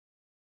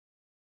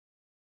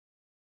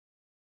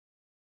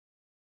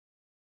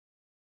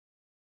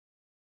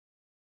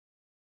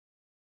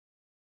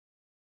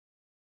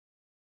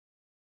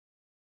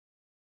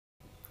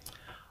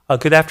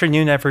Good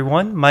afternoon,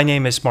 everyone. My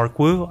name is Mark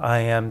Wu. I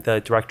am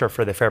the director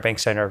for the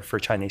Fairbanks Center for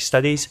Chinese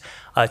Studies.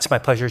 It's my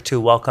pleasure to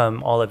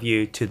welcome all of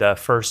you to the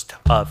first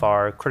of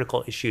our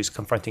Critical Issues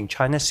Confronting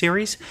China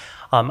series.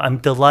 I'm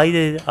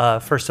delighted,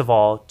 first of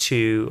all,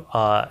 to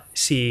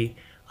see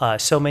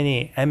so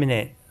many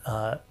eminent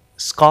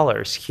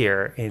scholars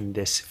here in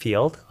this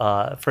field.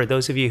 For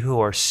those of you who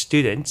are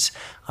students,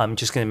 I'm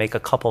just going to make a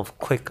couple of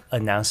quick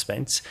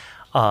announcements.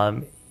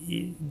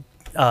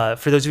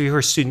 For those of you who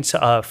are students,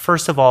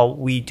 first of all,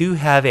 we do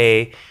have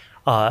a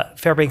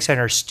Fairbanks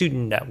Center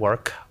student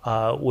network,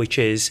 which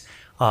is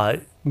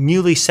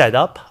newly set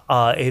up.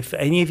 If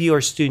any of you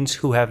are students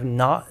who have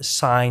not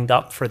signed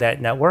up for that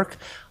network,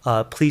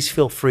 please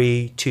feel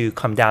free to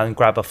come down and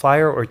grab a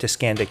flyer or to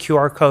scan the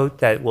QR code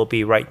that will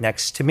be right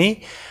next to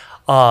me.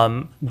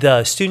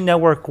 The student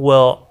network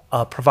will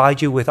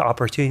provide you with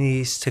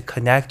opportunities to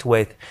connect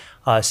with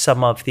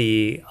some of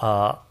the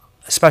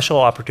special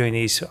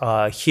opportunities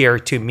here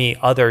to meet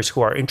others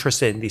who are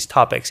interested in these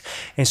topics.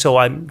 And so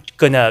I'm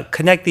going to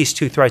connect these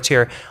two threads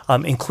here,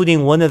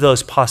 including one of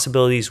those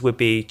possibilities would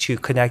be to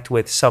connect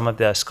with some of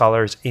the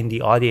scholars in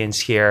the audience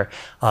here,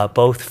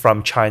 both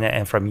from China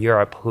and from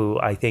Europe, who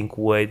I think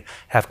would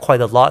have quite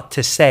a lot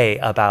to say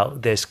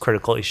about this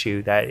critical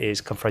issue that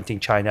is confronting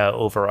China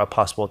over a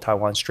possible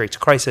Taiwan Straits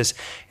crisis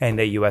and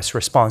the U.S.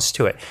 response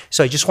to it.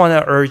 So I just want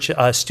to urge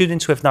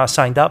students who have not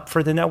signed up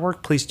for the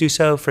network, please do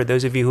so. For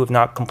those of you who have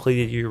not completed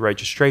your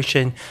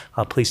registration,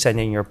 please send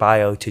in your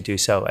bio to do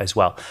so as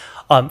well.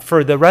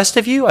 For the rest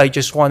of you, I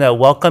just want to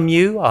welcome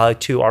you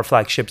to our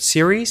flagship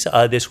series.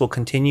 This will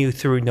continue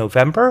through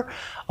November.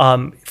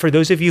 For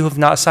those of you who have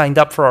not signed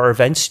up for our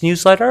events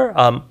newsletter,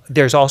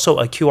 there's also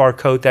a QR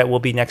code that will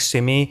be next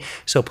to me.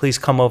 So please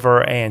come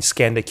over and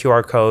scan the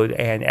QR code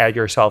and add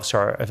yourselves to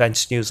our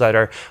events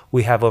newsletter.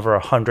 We have over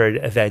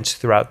 100 events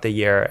throughout the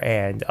year,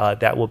 and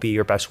that will be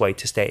your best way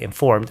to stay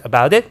informed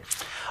about it.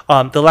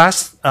 The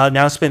last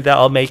announcement that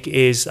I'll make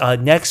is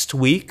next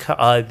week,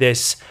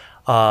 this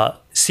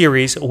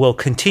series will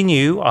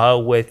continue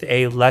with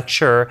a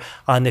lecture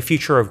on the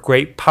future of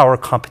great power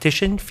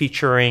competition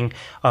featuring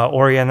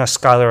Oriana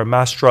Schuyler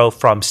Mastro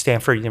from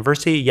Stanford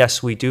University.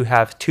 Yes, we do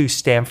have two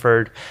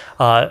Stanford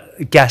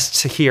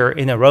guests here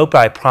in a row, but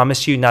I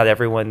promise you not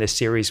everyone in this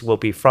series will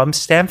be from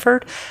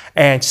Stanford.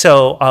 And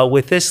so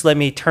with this, let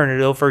me turn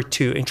it over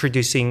to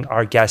introducing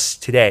our guests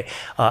today.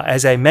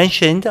 As I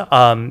mentioned,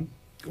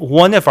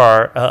 one of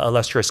our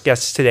illustrious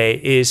guests today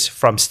is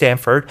from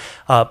Stanford,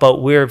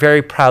 but we're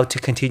very proud to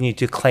continue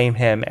to claim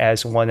him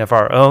as one of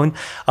our own.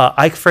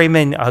 Eyck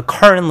Freymann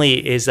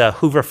currently is a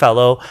Hoover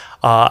Fellow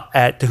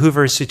at the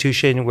Hoover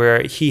Institute,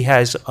 where he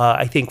has,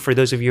 I think for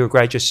those of you who are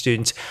graduate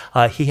students,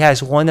 he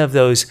has one of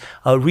those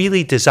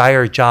really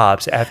desired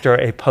jobs after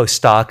a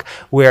postdoc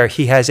where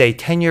he has a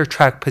tenure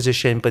track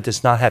position but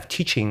does not have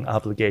teaching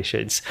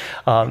obligations,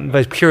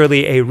 but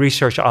purely a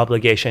research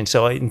obligation.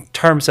 So in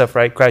terms of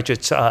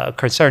graduates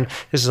concerned,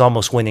 this is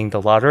almost winning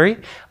the lottery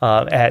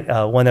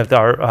at one of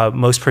our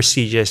most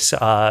prestigious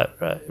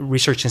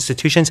research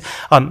institutions.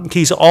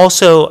 He's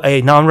also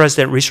a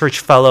non-resident research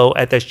fellow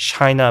at the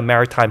China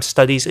Maritime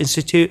Studies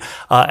Institute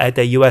at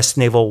the U.S.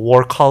 Naval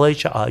War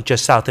College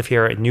just south of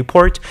here in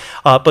Newport.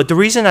 But the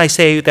reason I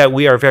say that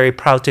we are very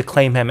proud to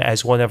claim him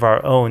as one of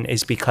our own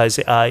is because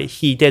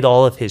he did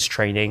all of his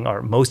training,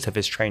 or most of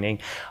his training,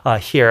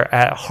 here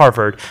at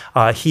Harvard.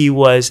 He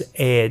was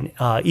an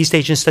East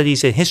Asian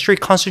Studies and History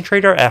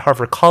concentrator at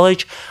Harvard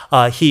College.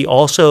 He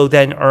also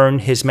then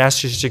earned his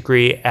master's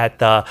degree at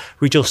the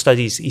Regional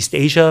Studies East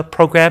Asia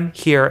program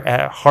here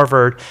at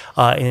Harvard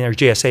in their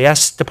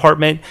GSAS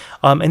department.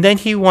 And then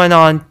he went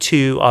on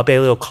to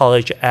Balliol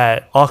College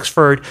at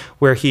Oxford,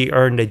 where he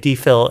earned a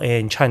DPhil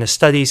in China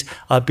Studies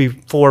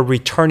before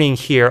returning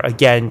here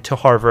again to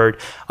Harvard,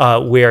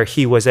 where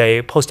he was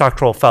a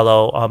postdoctoral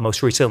fellow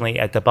most recently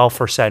at the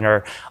Balfour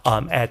Center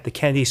at the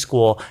Kennedy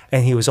School.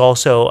 And he was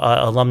also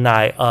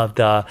alumni of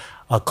the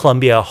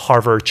Columbia,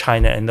 Harvard,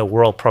 China, and the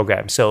World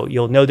program. So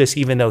you'll notice,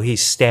 even though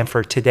he's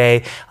Stanford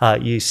today,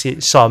 you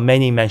saw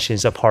many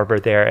mentions of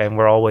Harvard there, and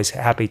we're always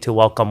happy to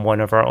welcome one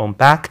of our own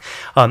back.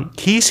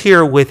 He's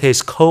here with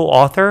his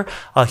co-author,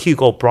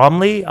 Hugo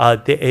Bromley.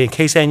 In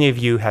case any of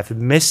you have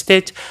missed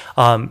it,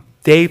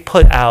 they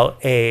put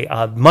out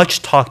a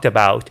much talked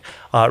about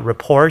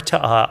report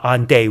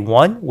on day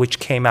one, which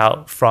came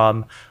out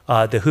from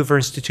the Hoover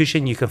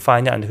Institute. You can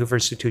find it on the Hoover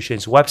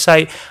Institution's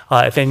website.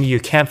 If any of you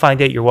can't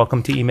find it, you're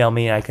welcome to email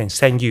me and I can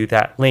send you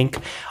that link.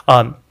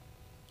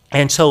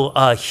 And so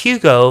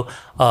Hugo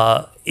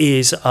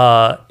is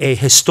a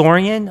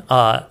historian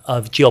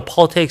of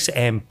geopolitics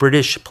and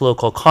British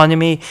political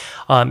economy.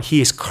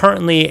 He is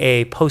currently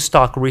a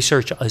postdoc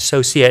research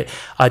associate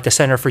at the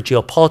Center for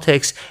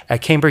Geopolitics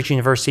at Cambridge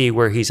University,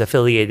 where he's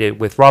affiliated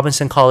with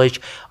Robinson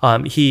College.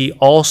 He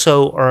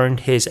also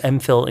earned his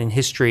MPhil in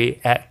history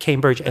at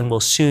Cambridge and will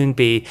soon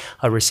be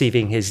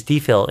receiving his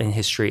DPhil in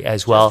history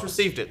as well. Just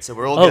received it, so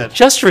we're all good.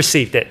 Just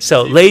received it.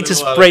 So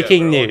latest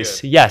breaking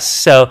news. Yes.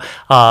 So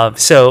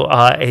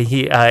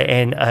he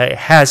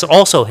has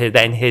also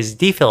then his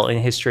DPhil in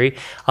history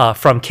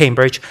from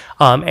Cambridge,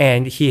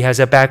 and he has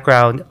a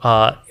background,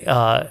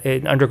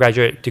 an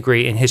undergraduate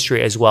degree in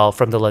history as well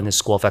from the London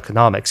School of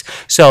Economics.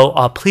 So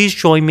please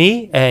join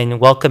me in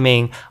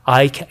welcoming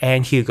Eyck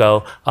and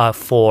Hugo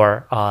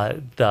for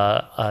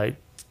the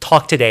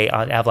talk today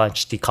on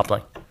Avalanche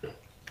decoupling.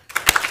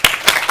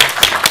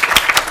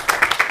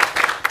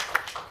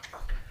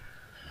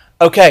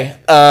 Okay,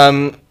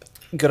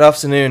 good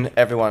afternoon,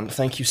 everyone.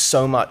 Thank you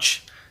so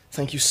much.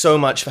 Thank you so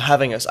much for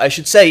having us. I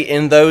should say,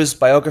 in those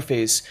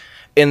biographies,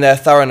 in their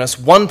thoroughness,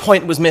 one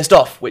point was missed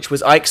off, which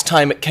was Eyck's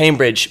time at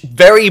Cambridge,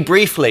 very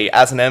briefly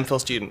as an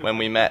MPhil student when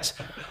we met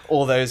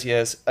all those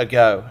years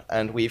ago,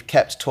 and we've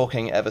kept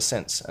talking ever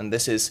since, and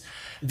this is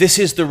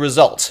the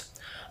result.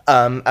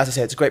 As I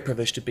say, it's a great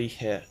privilege to be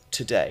here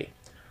today.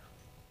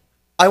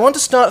 I want to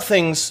start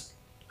things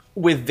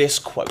with this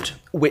quote,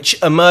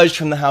 which emerged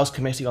from the House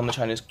Committee on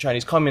the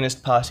Chinese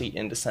Communist Party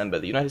in December.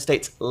 The United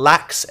States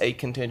lacks a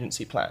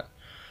contingency plan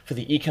for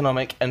the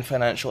economic and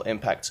financial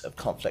impacts of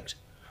conflict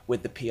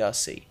with the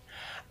PRC.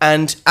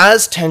 And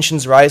as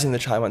tensions rise in the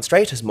Taiwan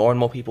Strait, as more and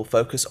more people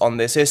focus on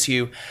this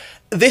issue,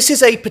 this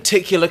is a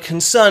particular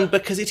concern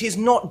because it is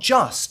not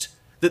just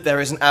that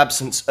there is an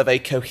absence of a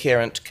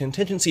coherent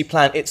contingency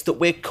plan, it's that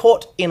we're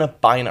caught in a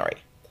binary.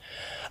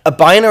 A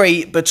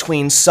binary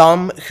between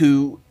some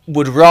who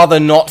would rather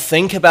not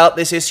think about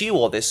this issue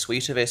or this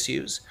suite of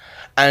issues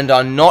and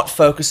are not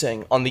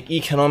focusing on the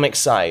economic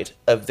side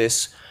of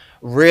this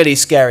really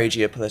scary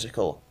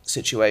geopolitical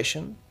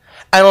situation.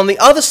 And on the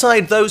other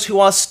side, those who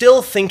are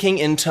still thinking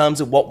in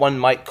terms of what one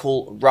might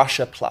call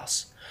Russia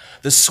Plus,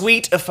 the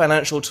suite of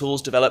financial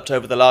tools developed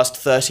over the last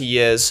 30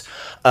 years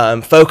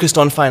focused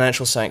on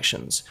financial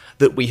sanctions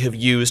that we have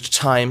used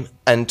time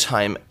and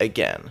time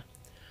again.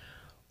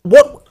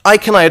 What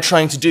Eyck and I are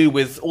trying to do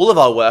with all of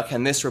our work,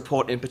 and this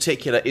report in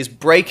particular, is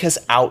break us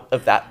out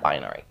of that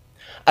binary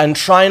and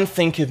try and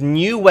think of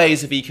new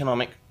ways of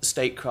economic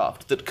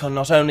statecraft that can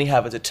not only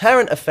have a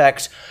deterrent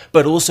effect,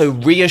 but also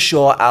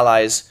reassure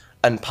allies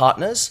and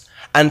partners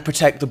and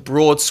protect the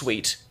broad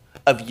suite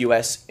of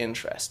US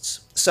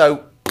interests.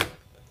 So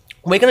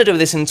we're going to do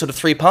this in sort of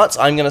three parts.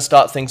 I'm going to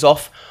start things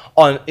off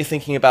on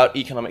thinking about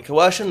economic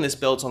coercion. This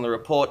builds on the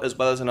report as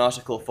well as an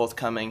article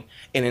forthcoming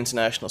in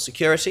International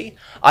Security.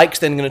 Eyck's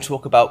then going to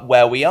talk about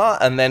where we are,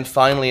 and then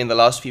finally in the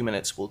last few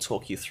minutes we'll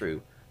talk you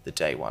through the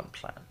Day One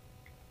plan.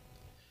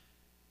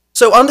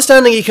 So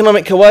understanding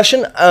economic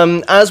coercion,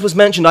 as was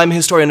mentioned, I'm a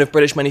historian of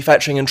British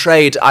manufacturing and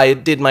trade. I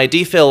did my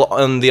DPhil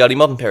on the early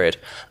modern period.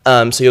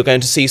 So you're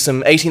going to see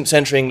some 18th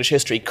century English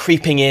history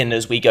creeping in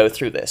as we go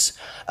through this.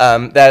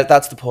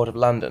 That's the Port of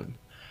London.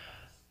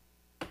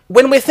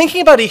 When we're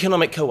thinking about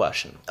economic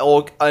coercion,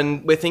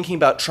 and we're thinking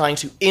about trying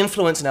to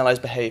influence an ally's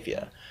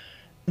behavior,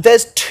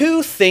 there's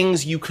two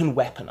things you can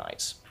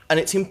weaponize, and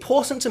it's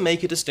important to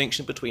make a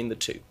distinction between the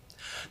two.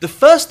 The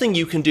first thing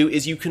you can do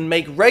is you can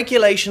make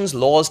regulations,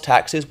 laws,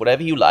 taxes,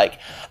 whatever you like,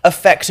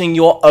 affecting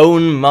your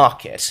own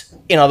market.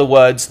 In other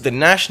words, the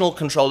national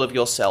control of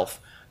yourself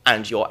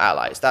and your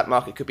allies. That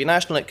market could be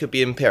national, it could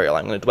be imperial.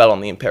 I'm going to dwell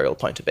on the imperial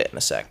point a bit in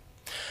a sec.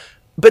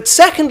 But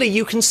secondly,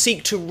 you can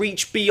seek to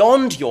reach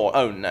beyond your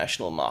own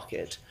national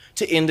market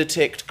to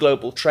interdict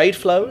global trade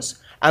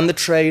flows and the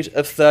trade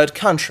of third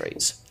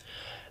countries.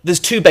 There's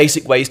two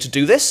basic ways to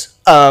do this.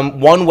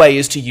 One way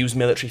is to use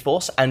military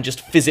force and just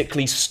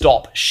physically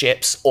stop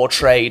ships or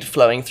trade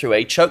flowing through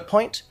a choke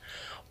point.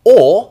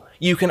 Or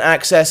you can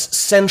access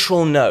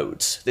central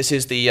nodes. This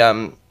is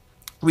the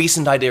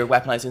recent idea of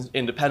weaponizing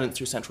independence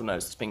through central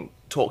nodes that's being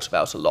talked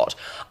about a lot,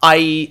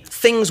 i.e.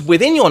 things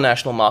within your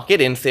national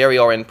market, in theory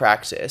or in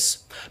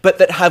practice, but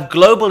that have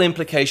global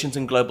implications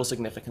and global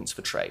significance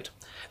for trade.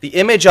 The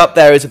image up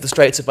there is of the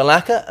Straits of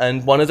Malacca,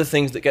 and one of the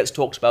things that gets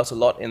talked about a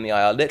lot in the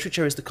IR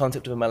literature is the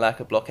concept of a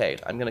Malacca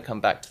blockade. I'm going to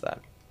come back to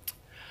that.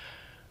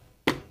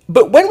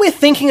 But when we're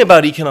thinking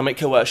about economic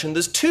coercion,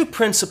 there's two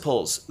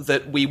principles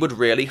that we would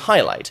really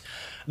highlight.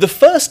 The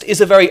first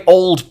is a very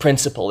old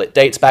principle. It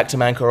dates back to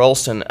Mancur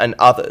Olson and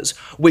others,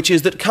 which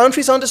is that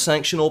countries under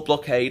sanction or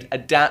blockade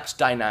adapt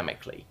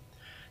dynamically.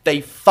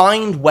 They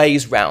find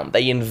ways round.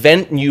 They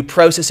invent new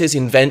processes,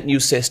 invent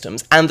new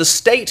systems, and the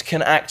state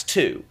can act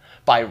too,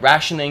 by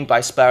rationing,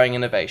 by spurring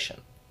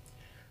innovation.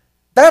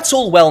 That's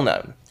all well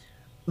known.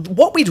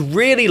 What we'd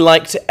really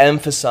like to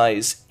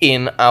emphasize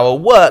in our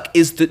work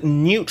is that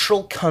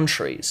neutral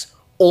countries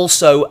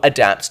also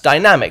adapt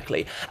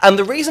dynamically. And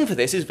the reason for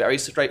this is very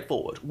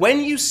straightforward.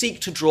 When you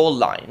seek to draw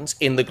lines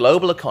in the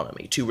global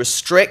economy to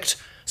restrict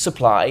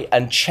supply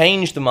and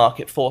change the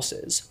market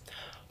forces,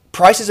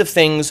 prices of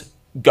things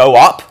go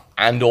up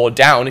and or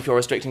down if you're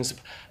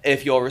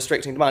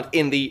restricting demand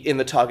in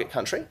the target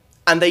country,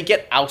 and they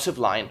get out of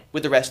line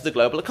with the rest of the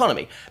global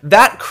economy.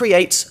 That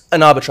creates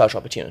an arbitrage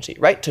opportunity,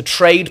 right? To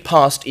trade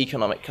past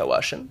economic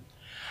coercion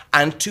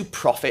and to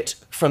profit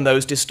from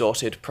those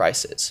distorted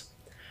prices.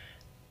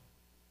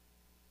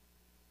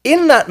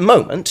 In that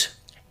moment,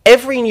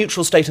 every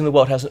neutral state in the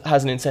world has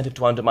an incentive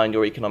to undermine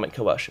your economic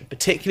coercion,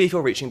 particularly if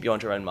you're reaching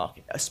beyond your own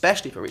market,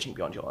 especially if you're reaching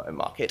beyond your own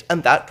market,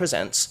 and that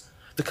presents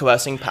the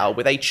coercing power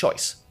with a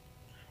choice.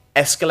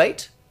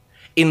 escalate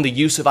in the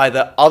use of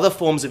either other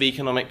forms of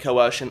economic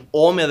coercion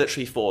or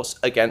military force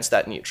against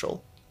that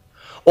neutral,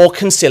 or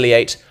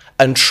conciliate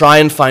and try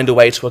and find a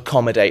way to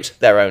accommodate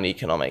their own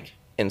economic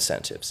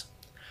incentives.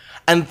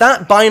 And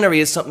that binary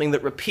is something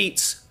that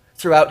repeats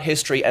throughout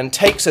history and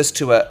takes us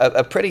to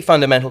a pretty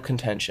fundamental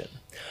contention,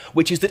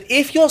 which is that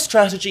if your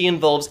strategy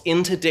involves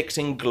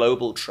interdicting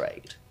global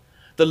trade,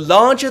 the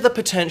larger the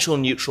potential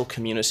neutral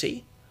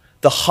community,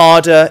 the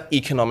harder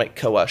economic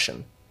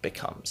coercion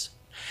becomes.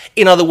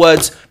 In other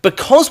words,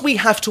 because we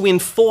have to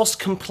enforce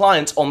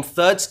compliance on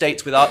third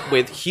states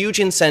with huge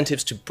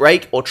incentives to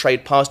break or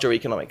trade past your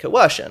economic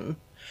coercion,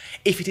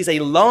 if it is a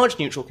large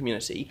neutral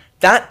community,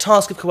 that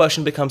task of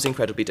coercion becomes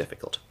incredibly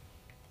difficult.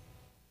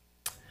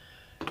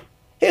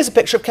 Here's a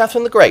picture of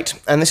Catherine the Great,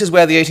 and this is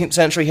where the 18th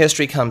century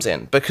history comes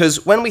in,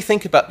 because when we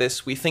think about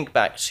this, we think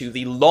back to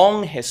the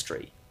long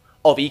history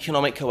of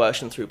economic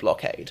coercion through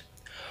blockade,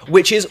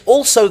 which is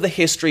also the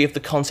history of the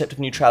concept of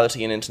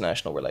neutrality in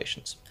international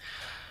relations.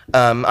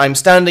 I'm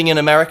standing in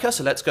America,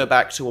 so let's go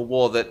back to a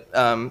war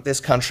that this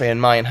country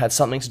and mine had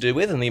something to do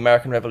with in the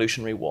American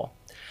Revolutionary War.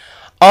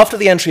 After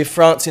the entry of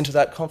France into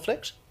that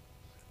conflict,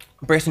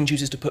 Britain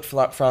chooses to put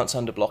France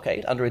under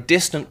blockade, under a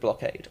distant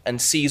blockade,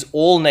 and seize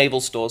all naval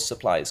stores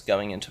supplies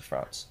going into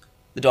France.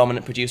 The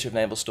dominant producer of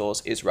naval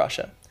stores is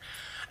Russia.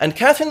 And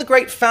Catherine the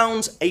Great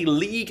founds a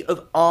League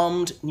of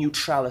Armed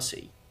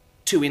Neutrality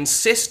to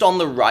insist on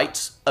the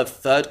rights of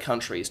third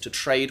countries to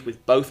trade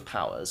with both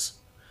powers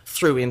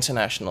through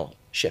international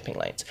shipping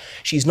lanes.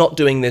 She's not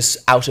doing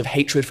this out of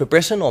hatred for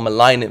Britain or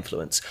malign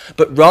influence,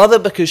 but rather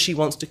because she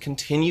wants to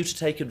continue to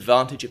take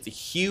advantage of the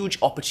huge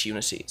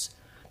opportunities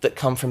that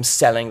come from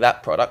selling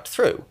that product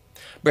through.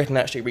 Britain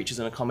actually reaches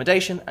an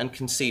accommodation and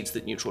concedes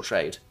that neutral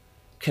trade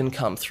can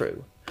come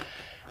through.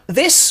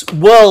 This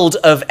world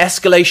of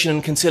escalation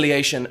and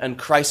conciliation and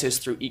crisis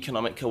through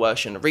economic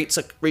coercion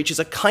reaches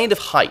a kind of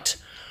height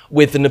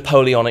with the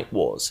Napoleonic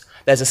Wars.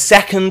 There's a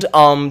second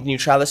armed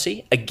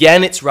neutrality.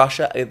 Again, it's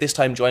Russia, this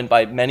time joined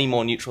by many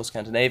more neutral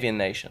Scandinavian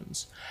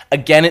nations.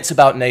 Again, it's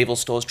about naval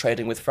stores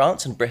trading with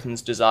France and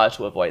Britain's desire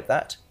to avoid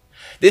that.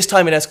 This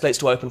time it escalates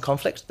to open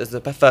conflict. There's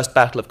the first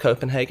Battle of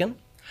Copenhagen.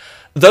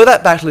 Though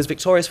that battle is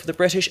victorious for the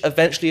British,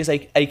 eventually as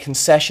a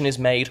concession is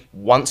made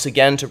once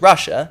again to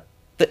Russia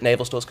that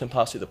naval stores can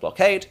pass through the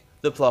blockade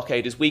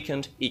is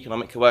weakened,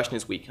 economic coercion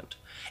is weakened.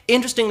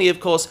 Interestingly, of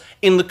course,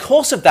 in the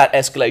course of that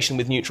escalation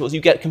with neutrals,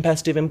 you get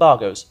competitive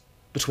embargoes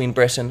between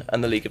Britain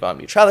and the League of Armed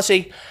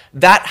Neutrality.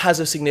 That has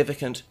a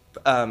significant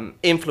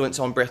influence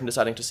on Britain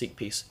deciding to seek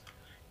peace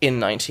in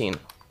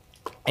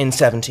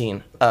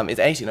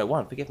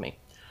 1801, forgive me.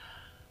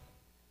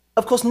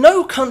 Of course,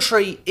 no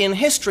country in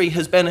history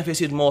has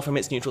benefited more from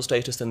its neutral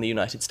status than the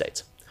United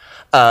States.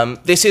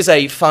 This is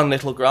a fun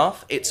little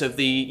graph. It's of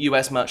the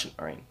US Merchant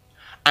Marine.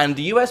 And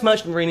the US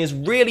Merchant Marine is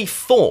really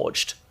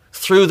forged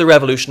through the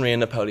Revolutionary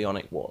and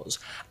Napoleonic Wars,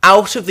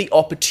 out of the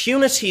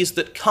opportunities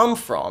that come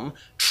from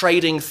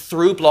trading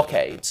through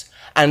blockades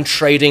and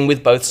trading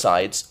with both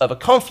sides of a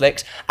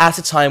conflict at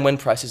a time when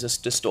prices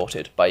are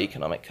distorted by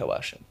economic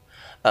coercion.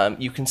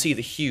 You can see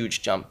the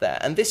huge jump there.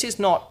 And this is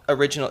not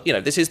original,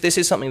 this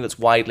is something that's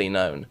widely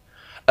known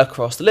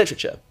across the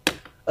literature.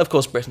 Of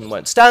course, Britain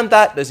won't stand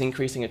that. There's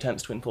increasing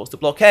attempts to enforce the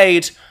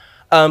blockade.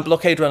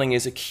 Blockade running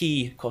is a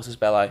key casus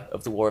belli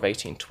of the War of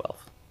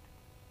 1812.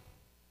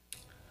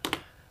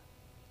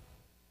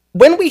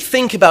 When we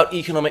think about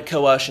economic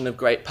coercion of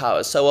great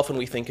powers, so often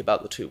we think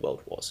about the two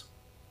world wars.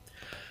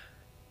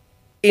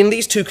 In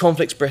these two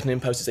conflicts, Britain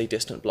imposes a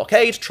distant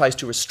blockade, tries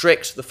to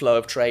restrict the flow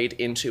of trade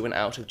into and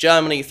out of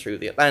Germany through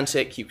the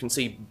Atlantic. You can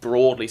see,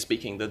 broadly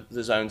speaking,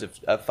 the zones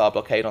of far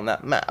blockade on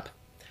that map.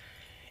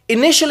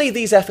 Initially,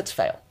 these efforts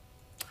fail.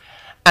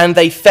 And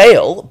they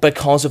fail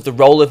because of the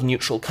role of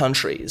neutral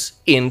countries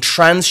in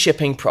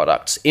transshipping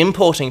products,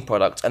 importing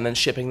products, and then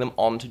shipping them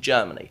on to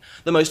Germany.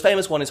 The most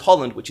famous one is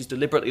Holland, which is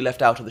deliberately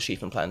left out of the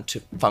Schlieffen Plan to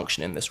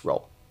function in this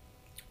role.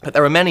 But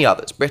there are many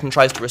others. Britain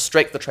tries to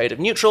restrict the trade of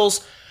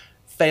neutrals,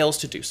 fails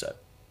to do so.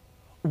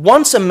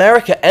 Once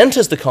America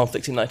enters the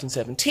conflict in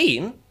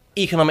 1917,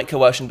 economic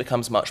coercion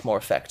becomes much more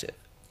effective.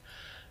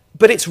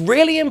 But it's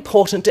really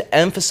important to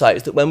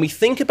emphasize that when we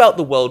think about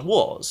the world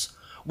wars,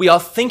 we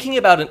are thinking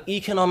about an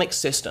economic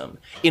system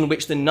in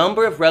which the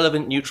number of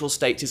relevant neutral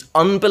states is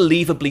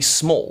unbelievably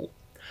small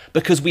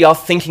because we are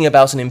thinking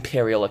about an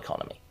imperial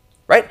economy,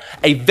 right?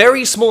 A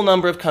very small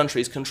number of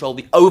countries control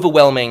an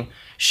overwhelming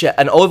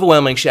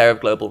share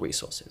of global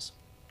resources.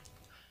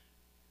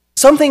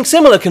 Something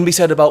similar can be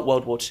said about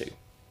World War II.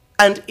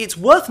 And it's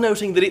worth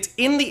noting that it's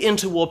in the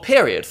interwar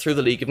period, through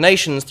the League of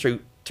Nations, through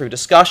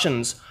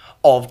discussions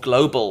of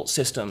global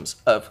systems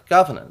of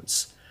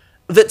governance,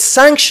 that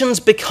sanctions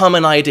become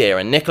an idea,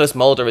 and Nicholas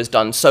Mulder has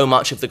done so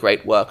much of the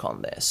great work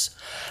on this,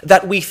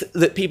 that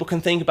people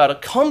can think about a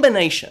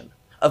combination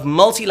of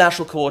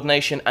multilateral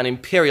coordination and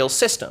imperial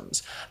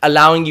systems,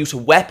 allowing you to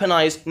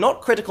weaponize not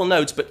critical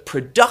nodes, but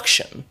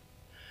production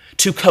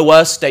to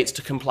coerce states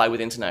to comply with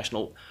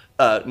international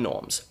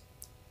norms.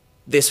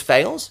 this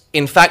fails.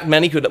 In fact,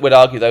 many would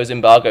argue those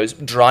embargoes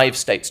drive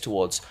states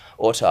towards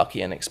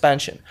autarky and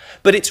expansion.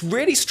 But it's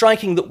really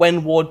striking that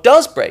when war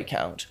does break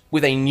out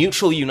with a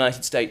neutral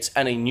United States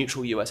and a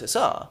neutral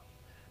USSR,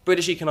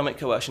 British economic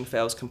coercion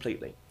fails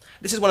completely.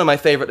 This is one of my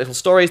favorite little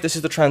stories. This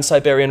is the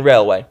Trans-Siberian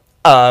Railway,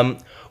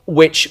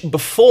 which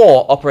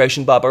before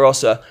Operation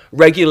Barbarossa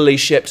regularly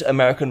shipped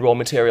American raw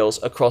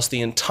materials across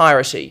the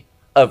entirety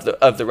of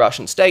the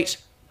Russian state,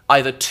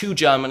 either to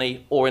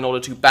Germany or in order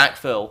to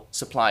backfill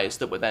supplies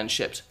that were then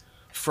shipped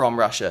from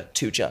Russia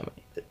to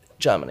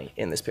Germany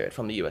in this period,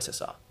 from the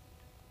USSR.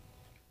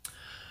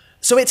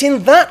 So it's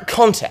in that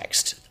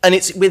context, and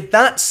it's with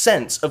that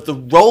sense of the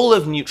role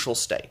of neutral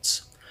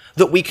states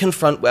that we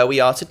confront where we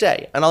are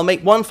today. And I'll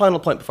make one final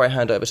point before I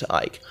hand over to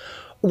Eyck,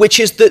 which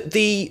is that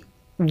the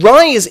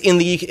rise in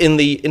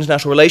the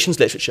international relations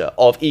literature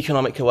of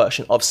economic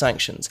coercion, of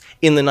sanctions,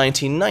 in the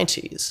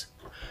 1990s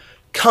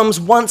comes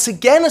once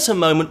again at a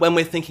moment when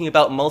we're thinking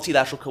about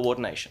multilateral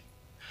coordination.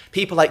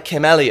 People like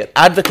Kim Elliott,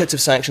 advocates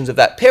of sanctions of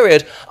that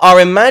period, are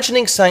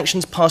imagining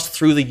sanctions passed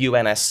through the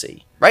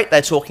UNSC, right?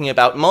 They're talking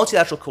about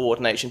multilateral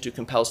coordination to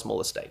compel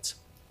smaller states.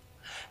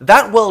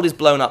 That world is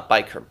blown up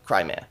by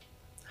Crimea,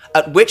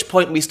 at which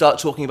point we start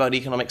talking about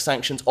economic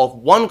sanctions of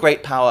one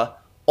great power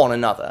on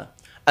another,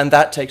 and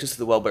that takes us to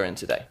the world we're in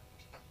today.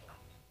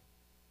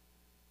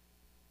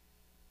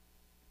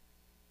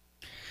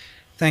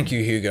 Thank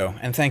you, Hugo.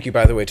 And thank you,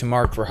 by the way, to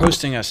Mark for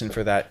hosting us and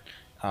for that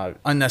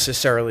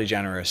unnecessarily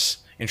generous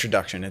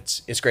introduction.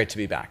 It's great to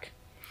be back.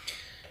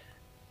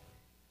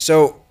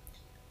 So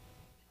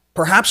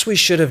perhaps we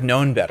should have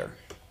known better.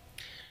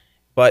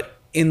 But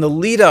in the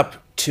lead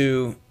up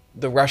to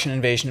the Russian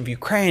invasion of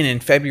Ukraine in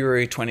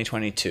February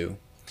 2022,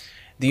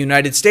 the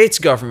United States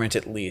government,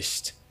 at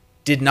least,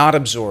 did not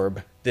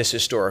absorb this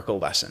historical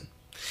lesson.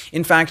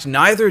 In fact,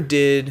 neither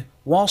did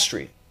Wall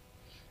Street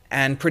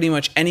and pretty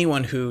much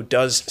anyone who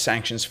does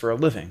sanctions for a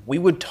living. We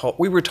were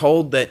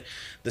told that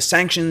the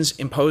sanctions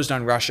imposed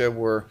on Russia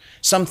were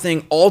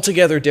something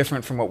altogether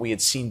different from what we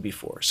had seen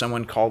before.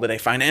 Someone called it a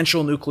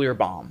financial nuclear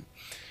bomb.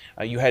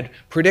 You had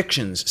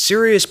predictions,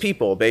 serious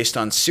people based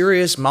on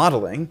serious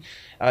modeling,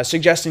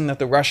 suggesting that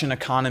the Russian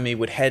economy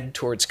would head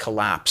towards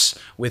collapse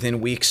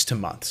within weeks to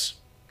months.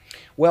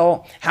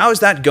 Well, how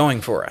is that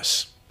going for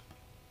us?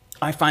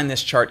 I find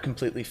this chart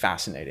completely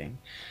fascinating.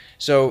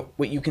 So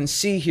what you can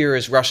see here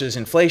is Russia's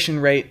inflation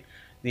rate,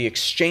 the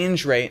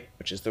exchange rate,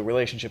 which is the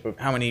relationship of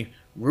how many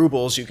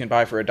rubles you can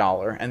buy for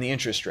 $1, and the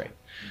interest rate.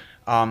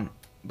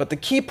 But the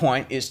key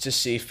point is to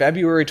see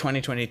February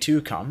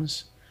 2022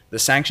 comes, the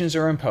sanctions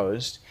are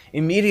imposed,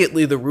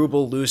 immediately the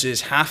ruble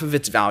loses half of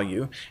its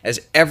value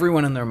as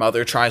everyone and their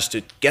mother tries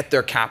to get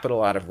their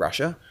capital out of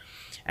Russia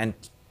and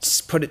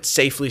put it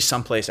safely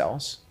someplace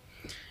else.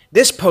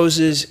 This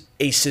poses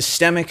a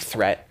systemic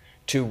threat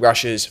to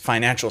Russia's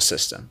financial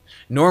system.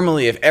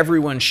 Normally, if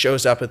everyone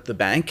shows up at the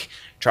bank,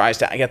 tries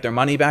to get their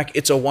money back,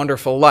 it's a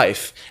wonderful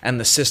life, and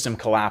the system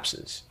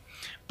collapses.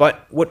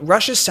 But what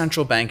Russia's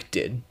central bank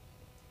did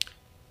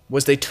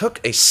was they took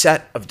a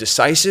set of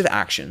decisive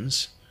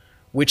actions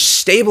which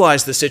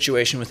stabilized the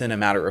situation within a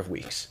matter of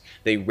weeks.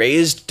 They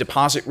raised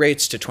deposit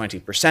rates to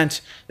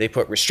 20%. They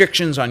put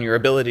restrictions on your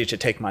ability to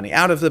take money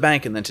out of the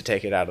bank and then to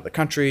take it out of the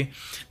country.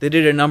 They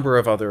did a number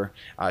of other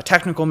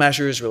technical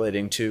measures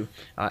relating to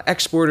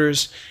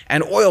exporters,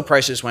 and oil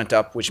prices went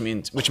up, which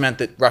meant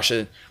that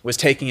Russia was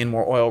taking in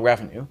more oil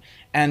revenue.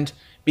 And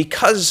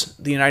because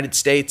the United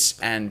States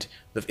and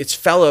its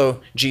fellow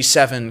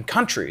G7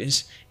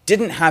 countries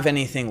didn't have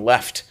anything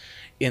left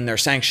in their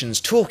sanctions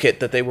toolkit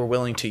that they were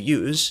willing to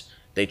use,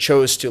 they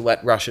chose to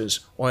let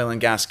Russia's oil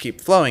and gas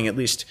keep flowing, at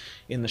least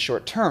in the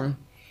short term.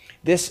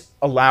 This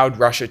allowed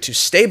Russia to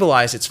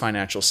stabilize its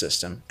financial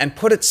system and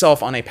put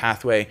itself on a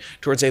pathway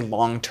towards a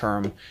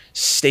long-term,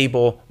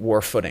 stable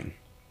war footing.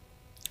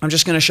 I'm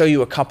just going to show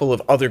you a couple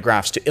of other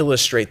graphs to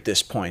illustrate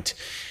this point,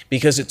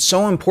 because it's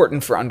so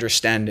important for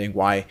understanding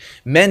why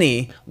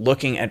many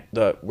looking at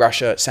the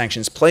Russia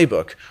sanctions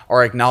playbook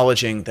are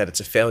acknowledging that it's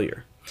a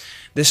failure.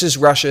 This is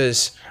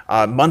Russia's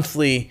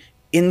monthly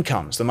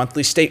incomes, the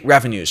monthly state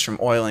revenues from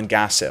oil and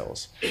gas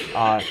sales.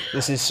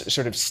 This is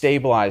sort of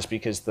stabilized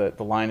because the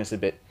line is a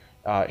bit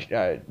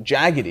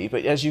jaggedy,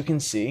 but as you can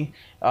see,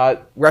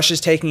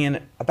 Russia's taking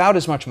in about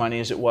as much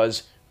money as it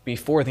was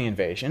before the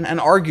invasion, and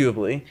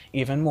arguably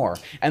even more.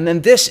 And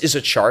then this is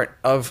a chart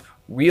of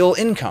real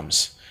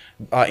incomes,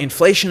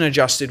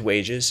 inflation-adjusted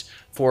wages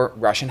for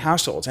Russian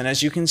households. And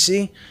as you can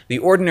see, the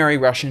ordinary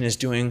Russian is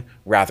doing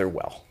rather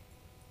well.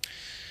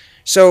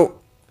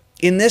 So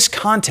in this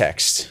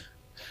context,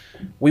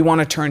 we want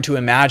to turn to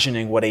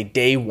imagining what a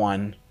day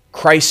one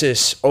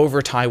crisis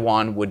over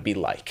Taiwan would be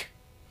like.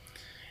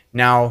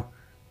 Now,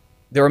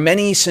 there are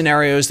many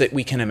scenarios that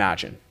we can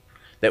imagine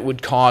that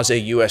would cause a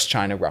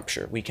US-China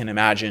rupture. We can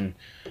imagine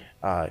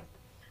an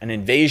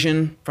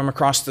invasion from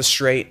across the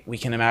strait. We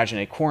can imagine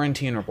a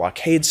quarantine or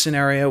blockade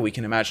scenario. We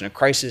can imagine a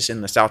crisis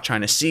in the South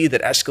China Sea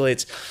that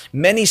escalates.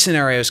 Many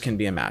scenarios can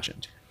be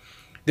imagined.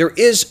 There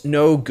is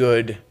no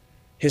good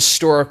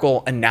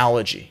historical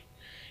analogy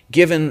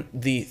given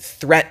the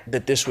threat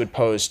that this would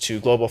pose to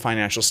global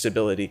financial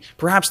stability.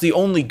 Perhaps the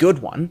only good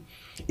one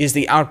is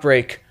the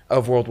outbreak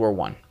of World War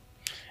I,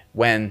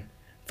 when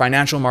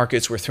financial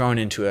markets were thrown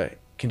into a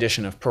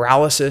condition of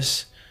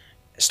paralysis,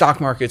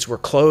 stock markets were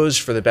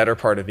closed for the better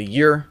part of a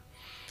year,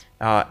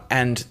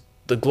 and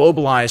the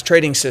globalized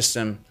trading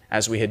system,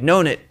 as we had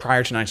known it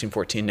prior to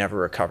 1914, never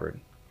recovered.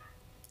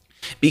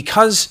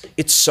 Because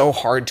it's so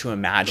hard to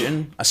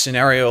imagine a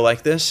scenario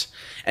like this,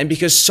 and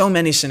because so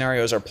many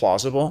scenarios are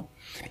plausible,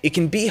 it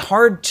can be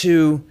hard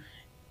to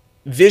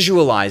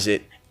visualize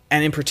it,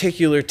 and in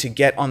particular to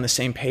get on the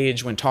same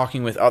page when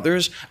talking with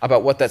others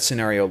about what that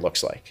scenario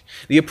looks like.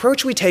 The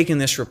approach we take in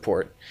this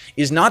report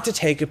is not to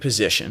take a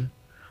position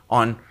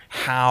on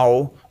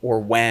how or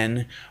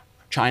when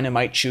China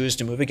might choose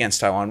to move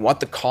against Taiwan, what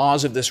the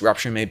cause of this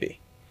rupture may be.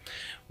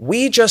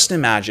 We just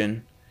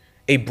imagine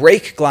a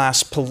break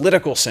glass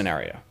political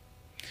scenario.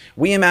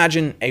 We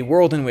imagine a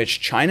world in which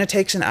China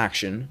takes an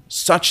action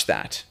such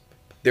that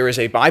there is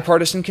a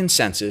bipartisan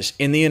consensus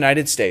in the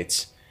United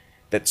States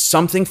that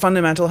something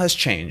fundamental has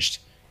changed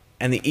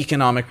and the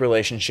economic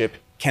relationship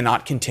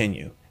cannot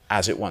continue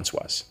as it once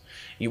was.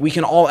 We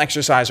can all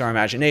exercise our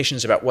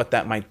imaginations about what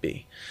that might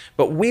be.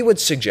 But we would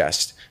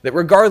suggest that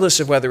regardless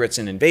of whether it's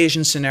an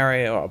invasion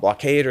scenario, a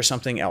blockade, or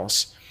something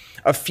else,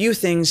 a few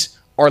things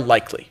are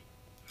likely.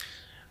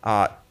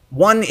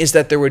 One is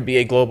that there would be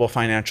a global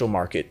financial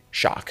market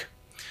shock,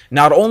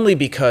 not only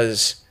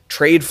because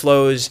trade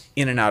flows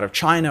in and out of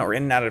China or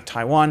in and out of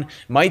Taiwan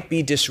might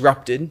be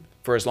disrupted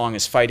for as long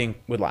as fighting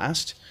would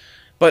last,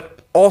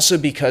 but also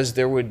because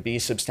there would be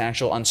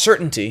substantial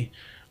uncertainty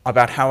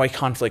about how a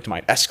conflict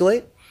might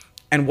escalate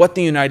and what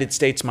the United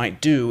States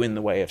might do in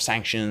the way of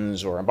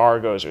sanctions or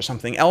embargoes or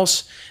something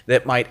else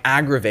that might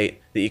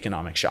aggravate the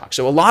economic shock.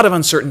 So a lot of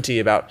uncertainty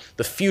about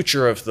the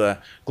future of the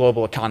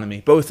global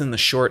economy, both in the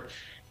short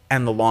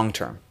and the long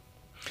term.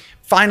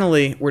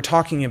 Finally, we're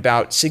talking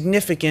about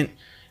significant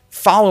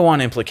follow-on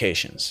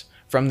implications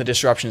from the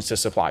disruptions to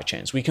supply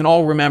chains. We can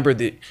all remember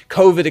the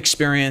COVID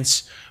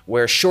experience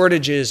where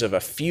shortages of a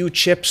few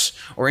chips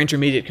or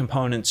intermediate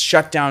components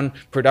shut down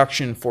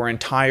production for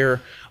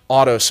entire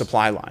auto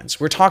supply lines.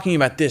 We're talking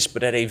about this,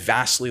 but at a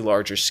vastly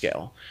larger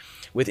scale,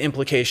 with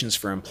implications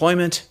for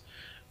employment,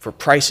 for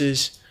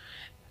prices,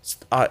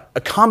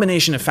 a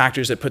combination of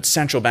factors that put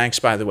central banks,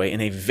 by the way,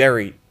 in a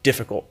very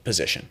difficult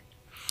position.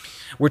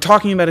 We're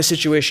talking about a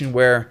situation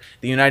where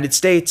the United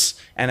States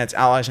and its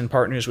allies and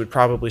partners would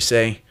probably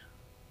say,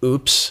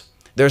 oops,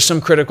 there's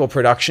some critical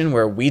production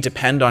where we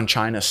depend on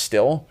China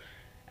still,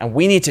 and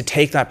we need to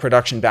take that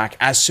production back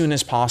as soon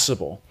as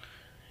possible,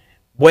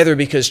 whether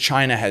because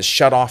China has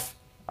shut off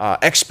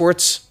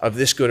exports of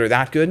this good or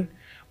that good,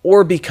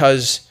 or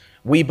because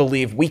we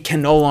believe we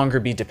can no longer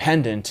be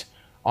dependent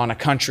on a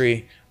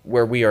country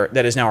where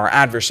that is now our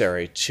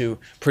adversary to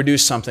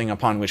produce something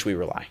upon which we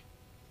rely.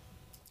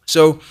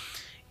 So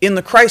in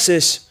the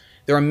crisis,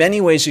 there are many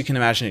ways you can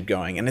imagine it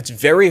going, and it's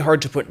very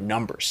hard to put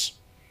numbers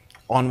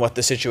on what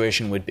the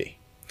situation would be.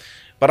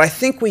 But I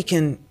think we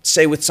can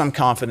say with some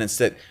confidence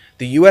that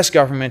the US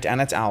government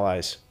and its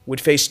allies would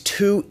face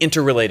two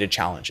interrelated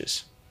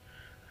challenges.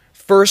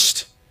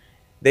 First,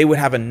 they would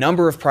have a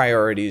number of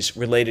priorities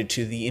related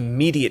to the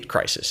immediate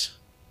crisis.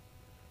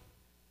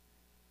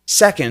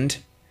 Second,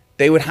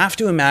 they would have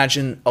to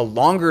imagine a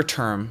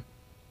longer-term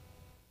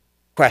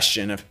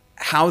question of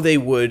how they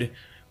would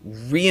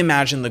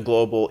reimagine the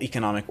global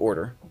economic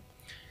order.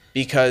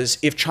 Because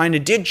if China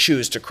did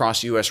choose to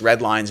cross US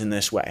red lines in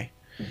this way,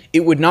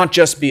 it would not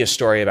just be a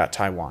story about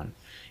Taiwan.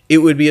 It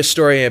would be a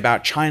story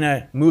about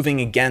China moving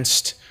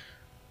against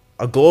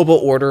a global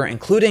order,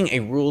 including a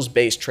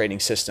rules-based trading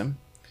system.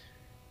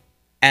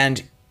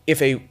 And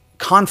if a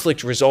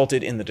conflict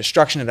resulted in the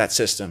destruction of that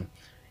system,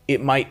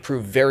 it might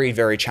prove very,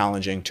 very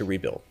challenging to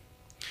rebuild.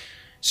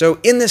 So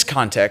in this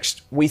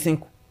context, we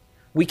think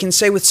we can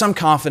say with some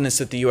confidence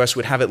that the US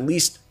would have at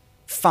least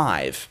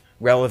 5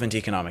 relevant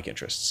economic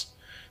interests.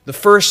 The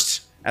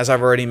first, as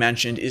I've already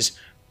mentioned, is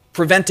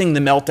preventing the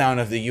meltdown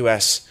of the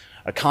US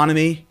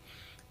economy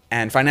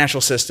and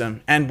financial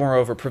system, and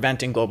moreover,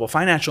 preventing global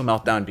financial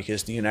meltdown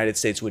because the United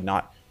States would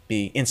not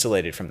be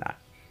insulated from that.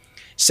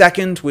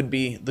 Second would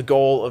be the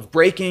goal of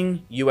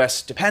breaking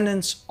US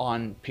dependence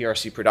on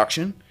PRC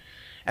production,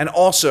 and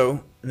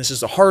also, and this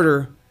is a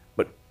harder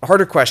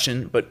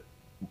question, but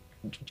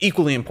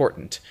equally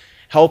important,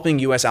 helping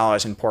US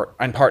allies and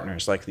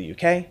partners like the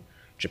UK,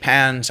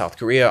 Japan, South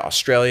Korea,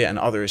 Australia, and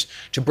others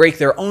to break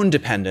their own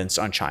dependence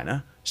on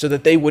China so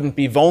that they wouldn't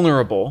be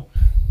vulnerable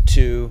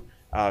to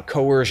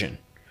coercion.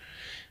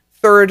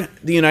 Third,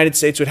 the United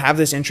States would have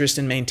this interest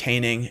in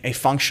maintaining a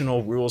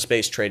functional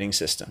rules-based trading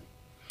system.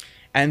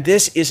 And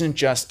this isn't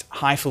just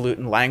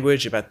highfalutin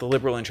language about the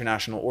liberal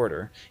international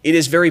order. It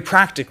is very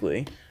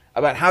practically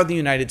about how the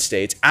United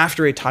States,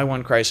 after a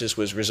Taiwan crisis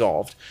was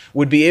resolved,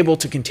 would be able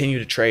to continue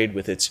to trade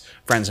with its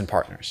friends and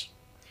partners.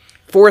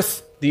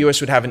 Fourth, the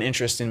US would have an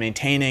interest in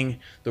maintaining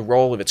the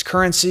role of its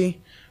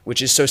currency,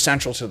 which is so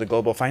central to the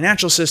global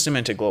financial system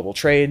and to global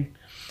trade.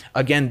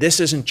 Again, this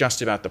isn't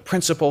just about the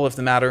principle of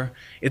the matter.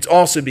 It's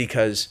also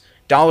because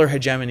Dollar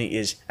hegemony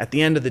is, at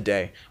the end of the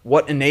day,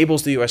 what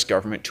enables the US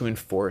government to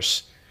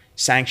enforce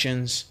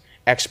sanctions,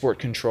 export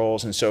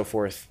controls, and so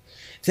forth,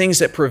 things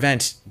that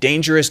prevent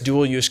dangerous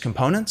dual-use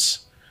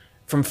components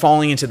from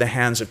falling into the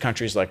hands of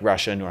countries like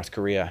Russia, North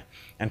Korea,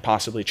 and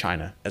possibly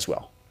China as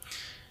well.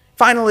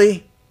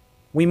 Finally,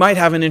 we might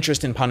have an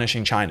interest in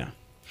punishing China,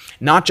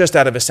 not just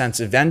out of a sense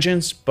of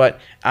vengeance, but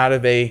out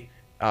of a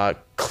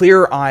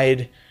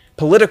clear-eyed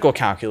political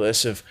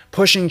calculus of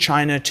pushing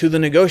China to the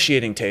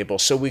negotiating table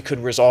so we could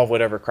resolve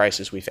whatever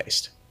crisis we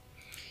faced.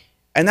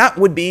 And that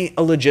would be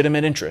a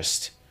legitimate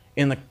interest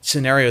in the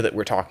scenario that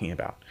we're talking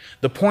about.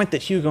 The point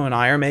that Hugo and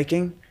I are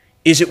making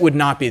is it would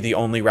not be the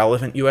only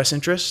relevant US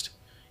interest.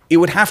 It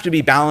would have to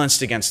be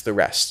balanced against the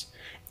rest.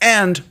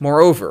 And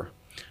moreover,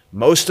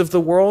 most of the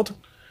world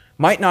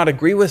might not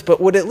agree with, but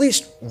would at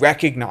least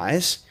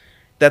recognize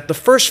that the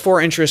first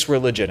four interests were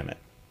legitimate.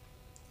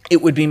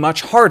 It would be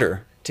much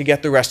harder to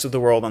get the rest of the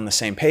world on the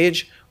same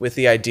page with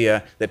the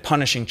idea that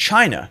punishing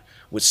China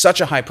was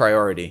such a high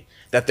priority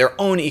that their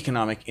own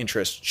economic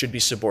interests should be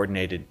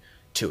subordinated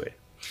to it.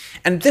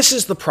 And this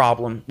is the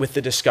problem with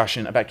the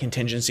discussion about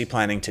contingency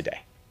planning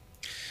today.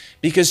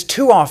 Because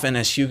too often,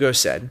 as Hugo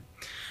said,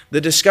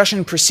 the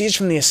discussion proceeds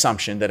from the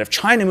assumption that if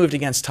China moved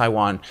against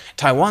Taiwan,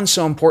 Taiwan's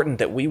so important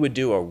that we would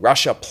do a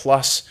Russia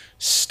plus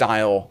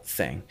style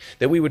thing,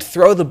 that we would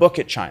throw the book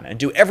at China and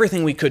do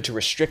everything we could to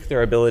restrict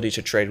their ability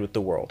to trade with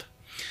the world.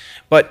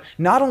 But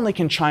not only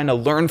can China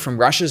learn from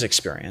Russia's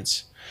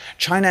experience,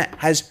 China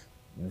has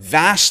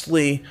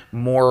vastly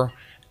more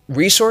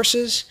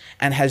resources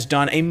and has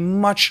done a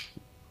much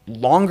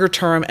longer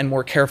term and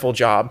more careful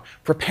job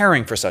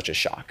preparing for such a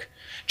shock.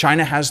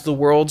 China has the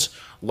world's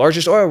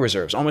largest oil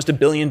reserves, almost 1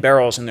 billion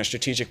barrels in their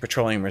strategic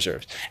petroleum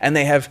reserves. And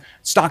they have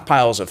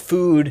stockpiles of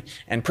food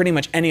and pretty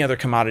much any other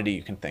commodity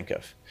you can think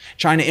of.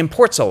 China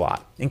imports a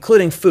lot,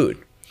 including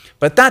food.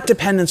 But that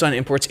dependence on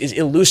imports is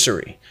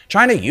illusory.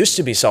 China used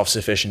to be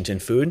self-sufficient in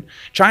food.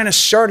 China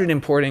started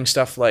importing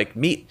stuff like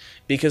meat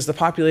because the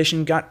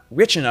population got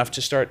rich enough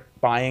to start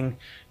buying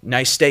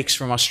nice steaks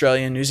from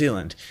Australia and New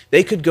Zealand.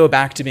 They could go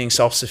back to being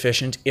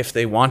self-sufficient if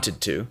they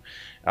wanted to.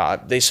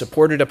 They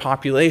supported a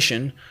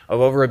population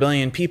of over 1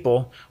 billion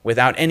people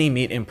without any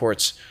meat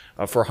imports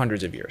for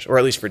hundreds of years, or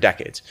at least for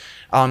decades.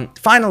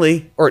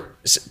 Finally, or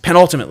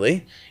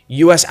penultimately,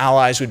 US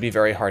allies would be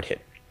very hard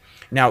hit.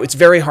 Now, it's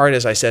very hard,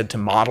 as I said, to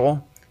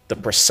model the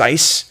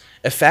precise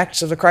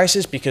effects of the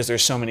crisis because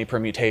there's so many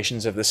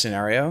permutations of the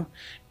scenario.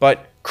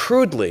 But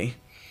crudely,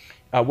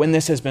 when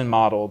this has been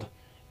modeled,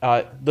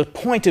 the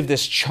point of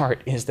this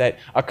chart is that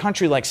a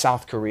country like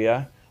South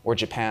Korea or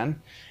Japan,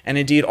 and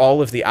indeed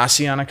all of the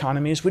ASEAN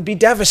economies, would be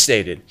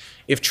devastated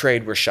if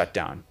trade were shut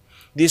down.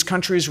 These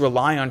countries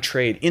rely on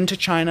trade into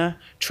China,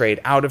 trade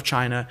out of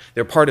China.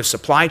 They're part of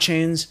supply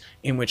chains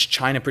in which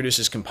China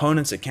produces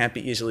components that can't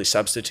be easily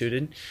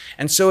substituted.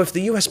 And so if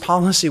the US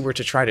policy were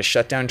to try to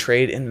shut down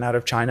trade in and out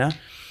of China,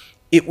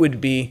 it would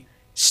be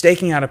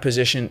staking out a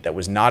position that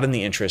was not in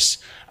the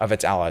interests of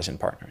its allies and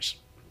partners.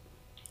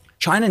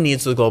 China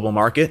needs the global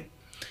market,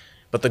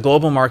 but the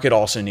global market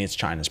also needs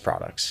China's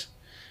products.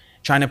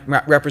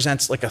 China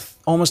represents like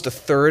almost a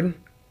third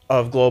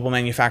of global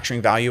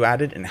manufacturing value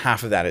added, and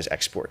half of that is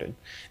exported.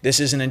 This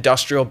is an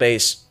industrial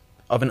base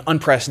of an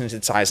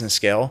unprecedented size and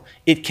scale.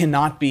 It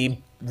cannot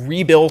be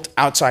rebuilt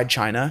outside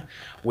China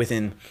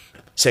within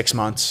 6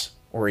 months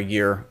or a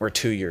year or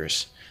 2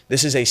 years.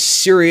 This is a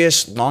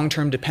serious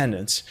long-term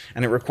dependence,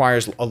 and it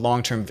requires a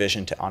long-term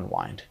vision to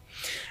unwind.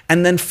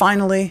 And then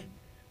finally,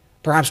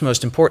 perhaps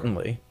most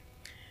importantly,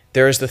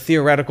 there is the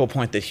theoretical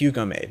point that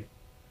Hugo made,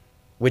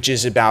 which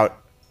is about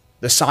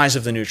the size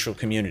of the neutral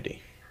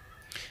community.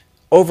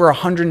 Over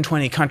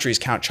 120 countries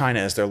count China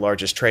as their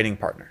largest trading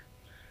partner.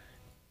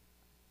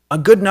 A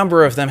good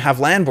number of them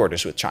have land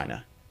borders with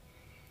China.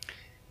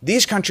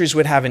 These countries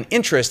would have an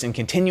interest in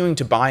continuing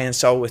to buy and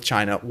sell with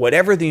China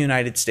whatever the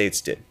United States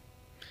did.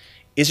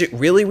 Is it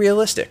really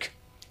realistic,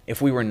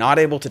 if we were not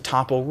able to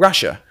topple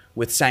Russia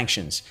with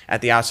sanctions at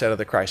the outset of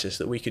the crisis,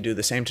 that we could do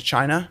the same to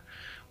China?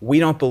 We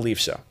don't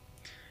believe so.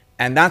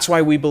 And that's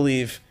why we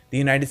believe the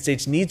United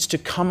States needs to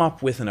come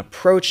up with an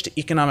approach to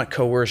economic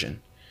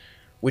coercion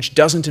which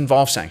doesn't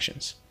involve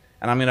sanctions.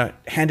 And I'm going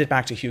to hand it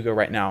back to Hugo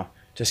right now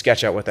to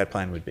sketch out what that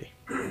plan would be.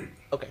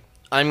 Okay.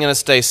 I'm going to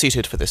stay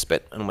seated for this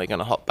bit, and we're going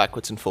to hop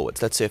backwards and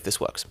forwards. Let's see if this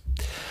works.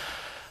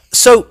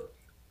 So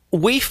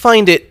we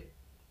find it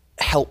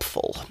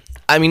helpful.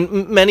 I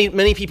mean,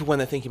 many people, when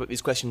they're thinking about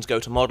these questions, go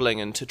to modeling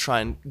and to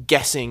try and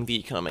guessing the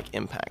economic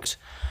impact.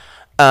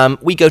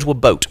 We go to a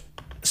boat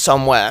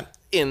somewhere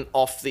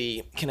off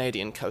the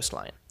Canadian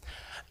coastline.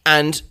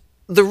 And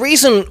the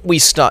reason we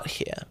start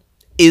here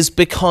is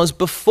because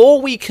before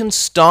we can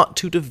start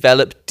to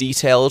develop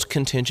detailed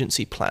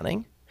contingency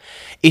planning,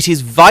 it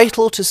is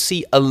vital to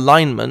see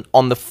alignment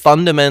on the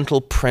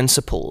fundamental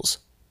principles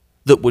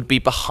that would be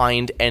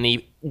behind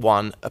any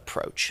one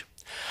approach.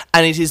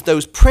 And it is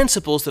those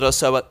principles that are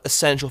so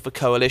essential for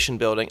coalition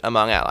building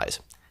among allies,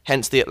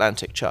 hence the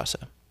Atlantic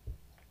Charter.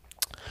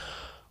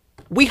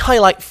 We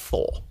highlight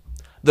 4.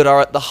 that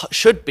are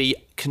should be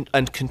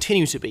and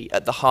continue to be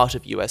at the heart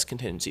of US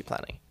contingency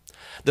planning.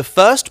 The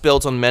first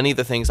builds on many of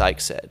the things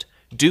Eyck said.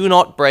 Do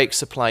not break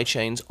supply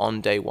chains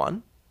on day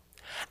one.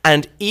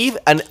 And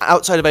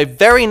outside of a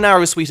very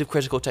narrow suite of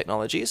critical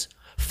technologies,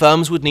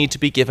 firms would need to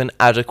be given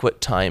adequate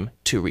time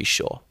to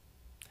reshore.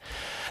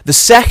 The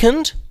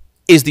second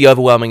is the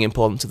overwhelming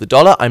importance of the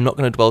dollar. I'm not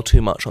going to dwell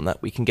too much on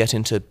that. We can get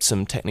into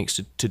some techniques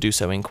to do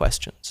so in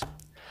questions.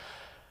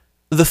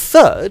 The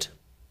third,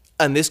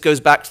 and this goes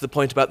back to the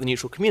point about the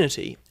neutral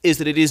community, is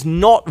that it is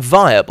not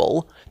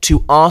viable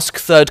to ask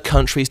third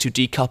countries to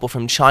decouple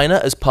from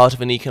China as part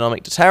of an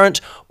economic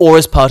deterrent or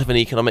as part of an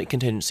economic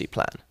contingency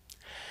plan.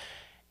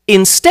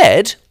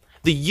 Instead,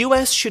 the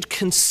US should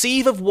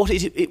conceive of what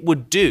it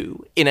would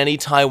do in any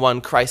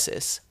Taiwan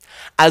crisis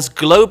as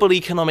global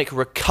economic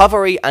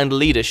recovery and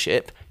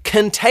leadership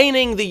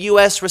containing the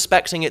US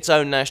respecting its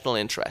own national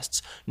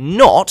interests,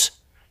 not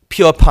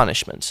pure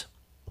punishment.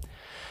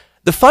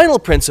 The final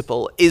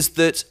principle is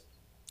that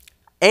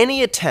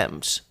any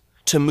attempt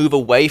to move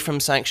away from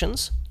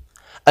sanctions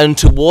and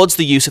towards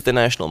the use of the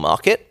national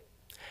market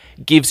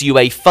gives you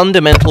a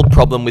fundamental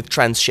problem with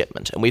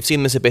transshipment. And we've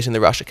seen this a bit in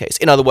the Russia case.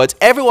 In other words,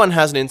 everyone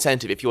has an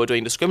incentive, if you're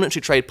doing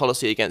discriminatory trade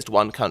policy against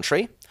one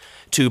country,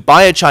 to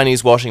buy a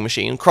Chinese washing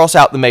machine, cross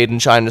out the Made in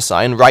China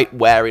sign, write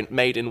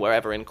made in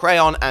wherever in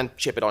crayon, and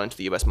ship it on into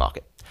the US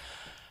market.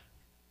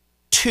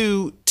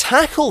 To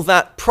tackle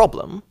that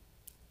problem,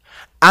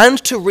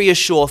 and to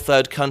reassure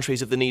third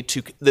countries of the need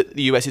that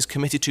the US is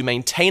committed to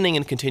maintaining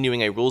and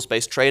continuing a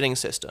rules-based trading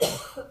system,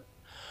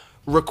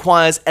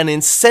 requires an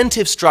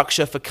incentive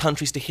structure for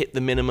countries to hit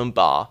the minimum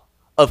bar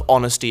of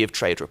honesty of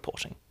trade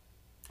reporting.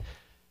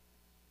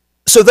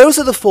 So those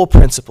are the four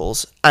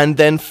principles, and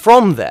then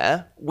from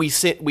there, we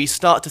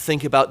start to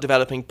think about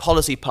developing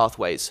policy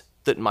pathways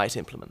that might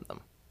implement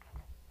them.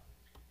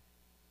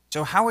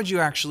 So how would you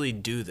actually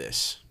do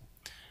this?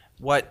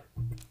 What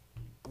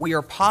we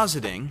are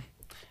positing,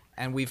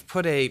 and we've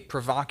put a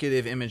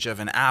provocative image of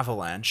an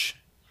avalanche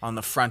on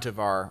the front of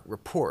our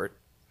report,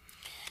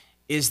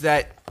 is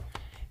that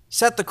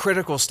set the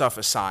critical stuff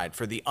aside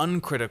for the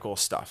uncritical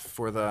stuff,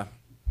 for the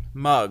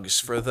mugs,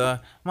 for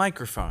the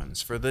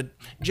microphones, for the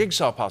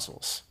jigsaw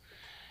puzzles.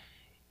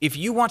 If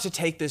you want to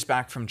take this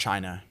back from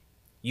China,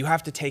 you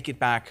have to take it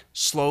back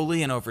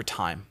slowly and over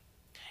time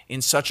in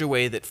such a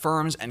way that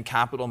firms and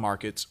capital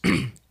markets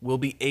will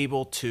be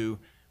able to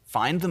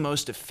find the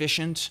most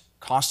efficient,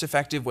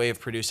 cost-effective way of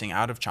producing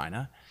out of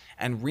China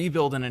and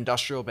rebuild an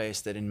industrial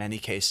base that in many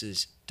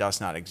cases does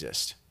not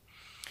exist.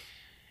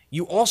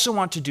 You also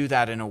want to do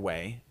that in a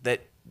way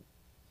that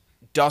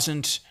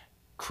doesn't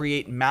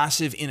create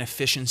massive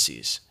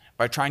inefficiencies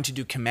by trying to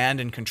do command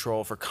and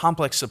control for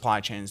complex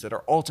supply chains that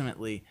are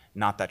ultimately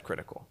not that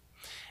critical.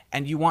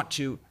 And you want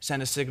to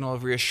send a signal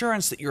of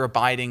reassurance that you're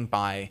abiding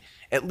by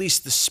at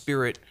least the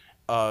spirit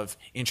of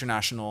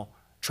international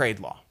trade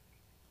law.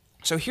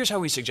 So here's how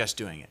we suggest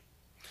doing it.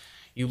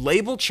 You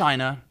label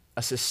China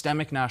a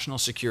systemic national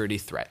security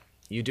threat.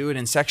 You do it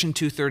in Section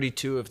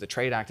 232 of the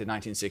Trade Act of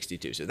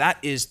 1962. So that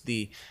is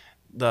the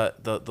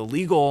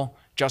legal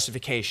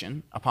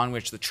justification upon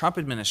which the Trump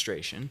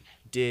administration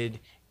did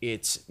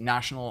its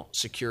national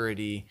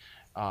security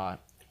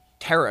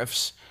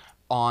tariffs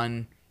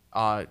on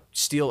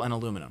steel and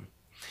aluminum.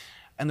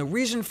 And the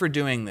reason for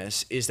doing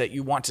this is that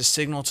you want to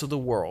signal to the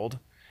world,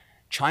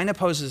 China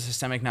poses a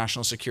systemic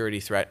national security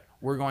threat.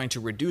 We're going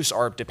to reduce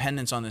our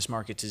dependence on this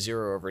market to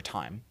zero over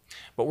time.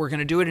 But we're going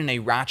to do it in a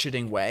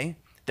ratcheting way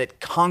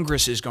that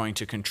Congress is going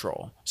to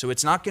control. So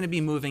it's not going to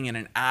be moving in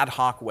an ad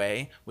hoc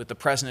way with the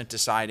president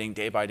deciding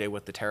day by day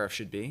what the tariff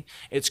should be.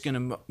 It's going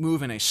to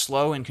move in a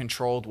slow and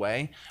controlled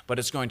way, but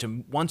it's going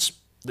to, once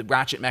the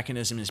ratchet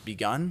mechanism is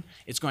begun,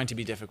 it's going to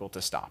be difficult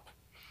to stop.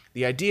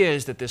 The idea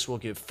is that this will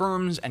give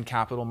firms and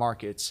capital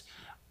markets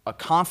a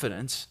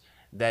confidence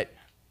that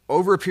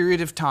over a period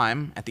of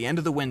time, at the end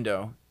of the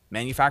window,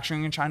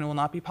 manufacturing in China will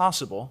not be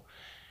possible,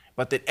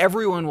 but that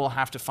everyone will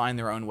have to find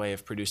their own way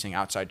of producing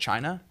outside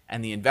China,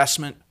 and the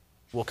investment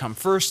will come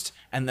first,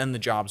 and then the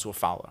jobs will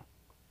follow.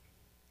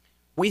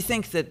 We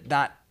think that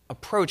that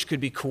approach could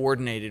be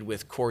coordinated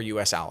with core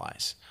US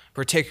allies,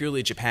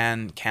 particularly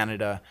Japan,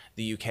 Canada,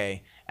 the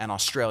UK, and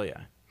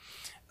Australia.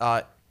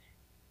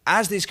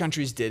 As these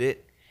countries did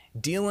it,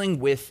 dealing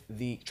with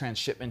the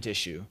transshipment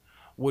issue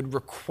would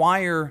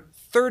require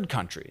third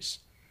countries,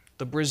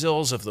 the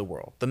Brazils of the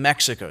world, the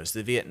Mexicos,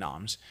 the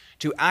Vietnams,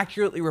 to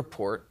accurately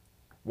report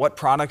what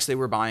products they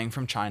were buying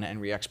from China and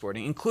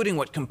re-exporting, including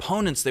what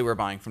components they were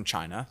buying from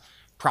China,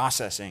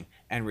 processing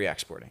and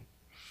re-exporting.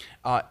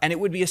 And it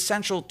would be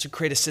essential to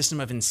create a system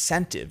of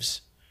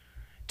incentives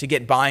to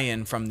get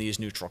buy-in from these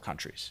neutral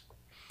countries.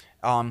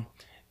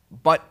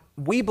 But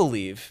we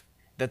believe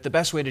that the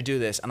best way to do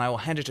this, and I will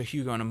hand it to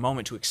Hugo in a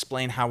moment to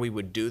explain how we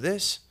would do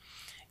this,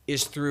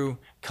 is through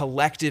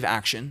collective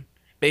action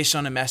based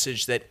on a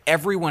message that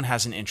everyone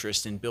has an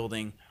interest in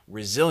building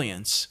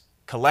resilience,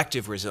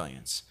 collective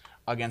resilience,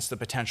 against the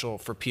potential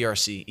for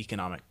PRC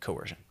economic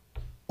coercion.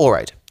 All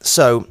right,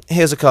 so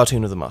here's a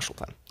cartoon of the Marshall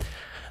Plan.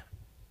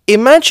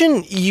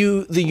 Imagine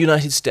the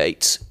United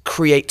States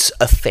creates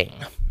a thing.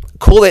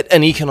 Call it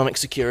an Economic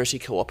Security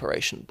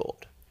Cooperation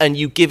Board. And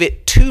you give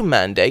it two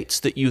mandates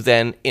that you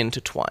then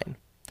intertwine.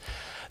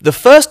 The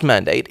first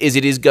mandate is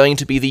it is going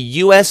to be the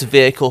US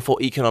vehicle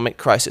for economic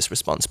crisis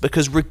response,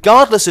 because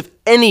regardless of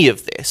any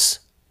of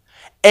this,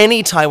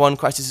 any Taiwan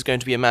crisis is going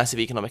to be a massive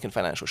economic and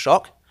financial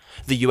shock.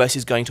 The US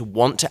is going to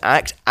want to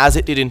act as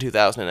it did in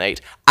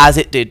 2008, as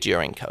it did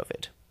during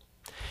COVID.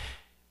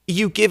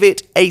 You give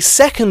it a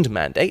second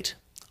mandate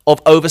of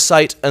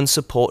oversight and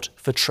support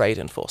for trade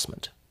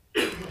enforcement.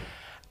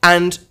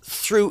 And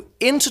through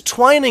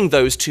intertwining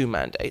those two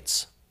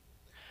mandates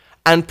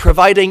and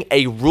providing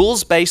a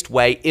rules-based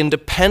way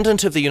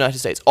independent of the United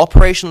States,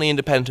 operationally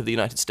independent of the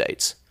United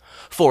States,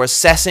 for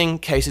assessing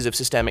cases of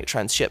systemic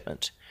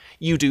transshipment,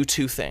 you do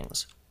two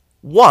things.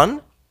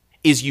 One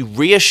is you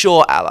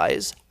reassure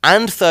allies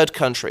and third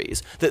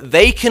countries that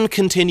they can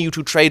continue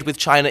to trade with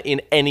China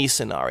in any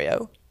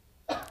scenario,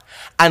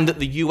 and that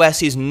the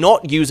US is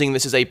not using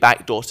this as a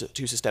backdoor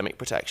to systemic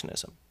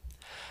protectionism.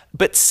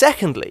 But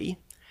secondly,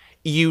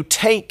 you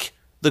take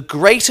the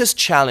greatest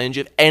challenge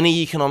of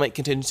any economic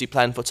contingency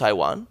plan for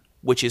Taiwan,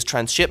 which is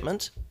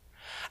transshipment,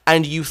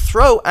 and you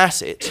throw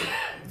at it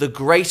the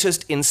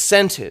greatest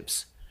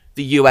incentives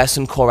the US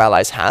and core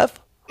allies have,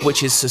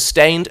 which is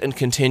sustained and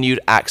continued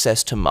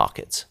access to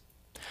markets.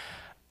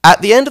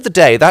 At the end of the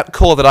day, that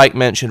core that Eyck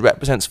mentioned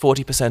represents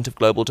 40% of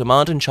global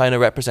demand, and China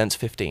represents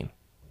 15%.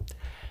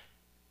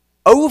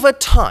 Over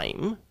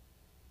time,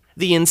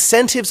 the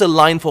incentives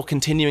align for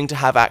continuing to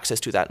have access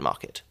to that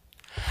market.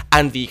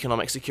 And the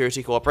Economic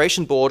Security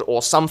Cooperation Board,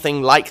 or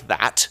something like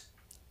that,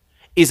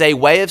 is a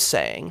way of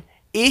saying,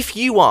 if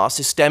you are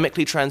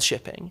systemically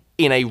transshipping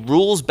in a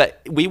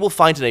we will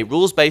find in a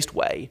rules-based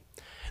way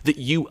that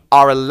you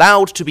are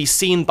allowed to be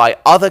seen by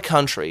other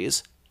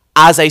countries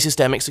as a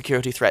systemic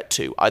security threat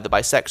too, either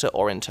by sector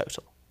or in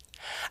total.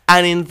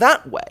 And in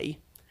that way,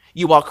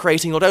 you are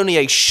creating not only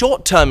a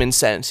short-term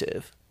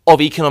incentive of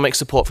economic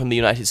support from the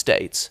United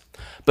States,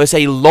 but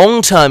a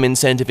long-term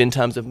incentive in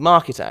terms of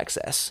market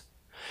access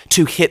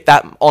to hit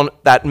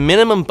that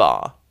minimum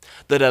bar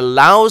that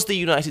allows the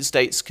United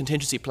States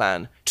contingency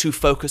plan to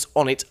focus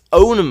on its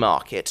own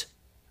market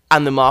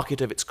and the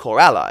market of its core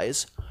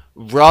allies,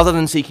 rather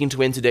than seeking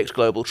to interdict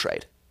global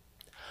trade.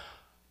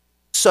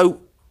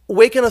 So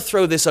we're going to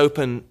throw this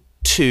open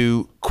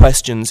to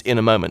questions in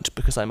a moment,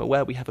 because I'm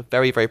aware we have a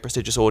very, very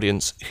prestigious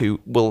audience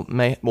who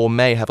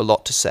may have a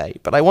lot to say.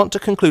 But I want to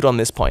conclude on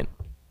this point.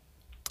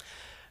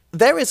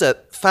 There is a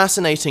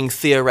fascinating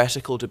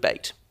theoretical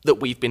debate that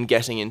we've been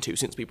getting into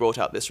since we brought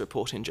out this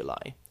report in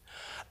July,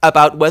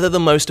 about whether the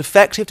most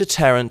effective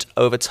deterrent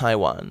over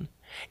Taiwan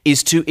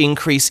is to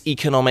increase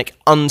economic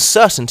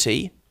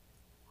uncertainty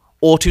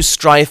or to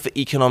strive for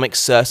economic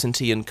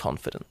certainty and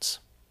confidence.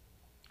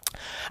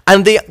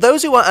 And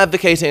those who are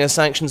advocating a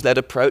sanctions-led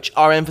approach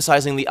are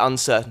emphasizing the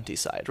uncertainty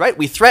side, right?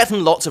 We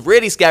threaten lots of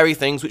really scary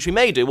things, which we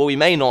may do or we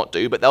may not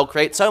do, but they'll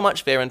create so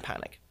much fear and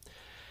panic.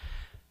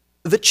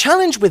 The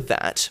challenge with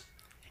that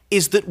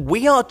is that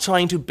we are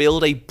trying to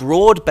build a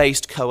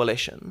broad-based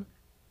coalition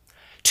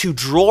to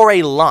draw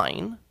a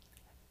line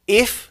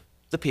if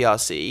the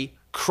PRC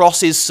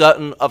crosses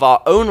certain of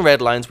our own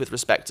red lines with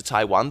respect to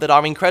Taiwan that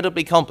are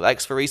incredibly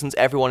complex for reasons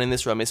everyone in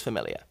this room is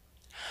familiar.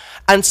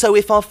 And so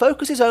if our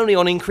focus is only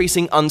on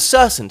increasing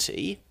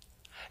uncertainty,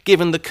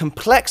 given the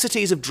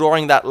complexities of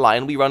drawing that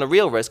line, we run a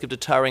real risk of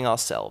deterring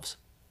ourselves.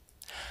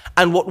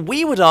 And what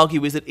we would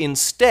argue is that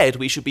instead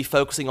we should be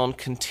focusing on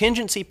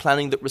contingency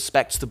planning that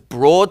respects the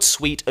broad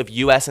suite of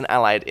US and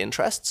allied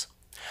interests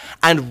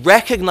and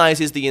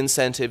recognizes the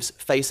incentives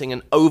facing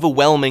an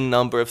overwhelming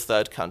number of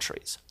third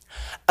countries.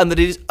 And that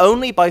it is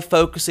only by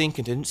focusing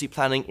contingency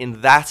planning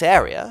in that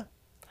area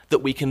that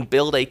we can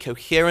build a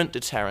coherent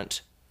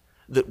deterrent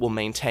that will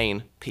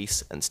maintain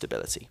peace and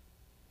stability.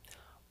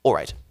 All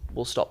right,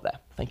 we'll stop there.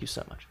 Thank you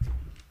so much.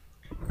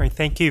 Great,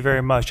 thank you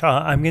very much.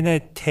 I'm going to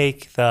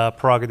take the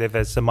prerogative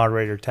as the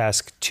moderator to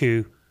ask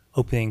two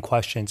opening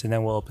questions, and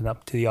then we'll open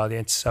up to the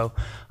audience. So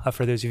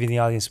for those of you in the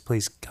audience,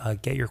 please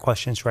get your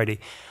questions ready.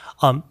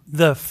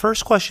 The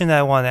first question that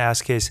I want to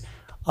ask is,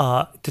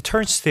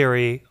 deterrence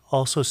theory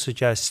also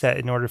suggests that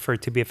in order for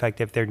it to be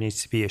effective, there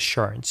needs to be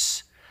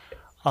assurance.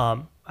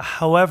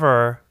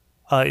 However,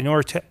 in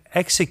order to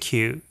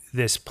execute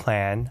this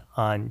plan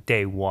on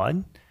day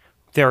one,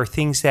 there are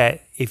things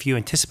that, if you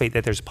anticipate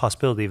that there's a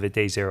possibility of a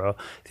day zero,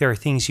 there are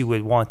things you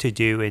would want to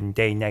do in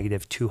day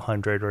negative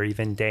 200 or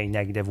even day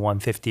negative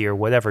 150 or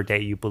whatever day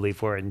you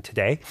believe we're in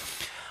today.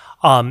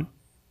 And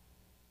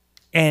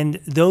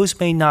those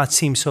may not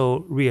seem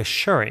so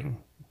reassuring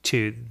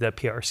to the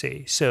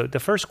PRC. So the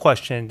first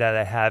question that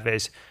I have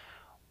is,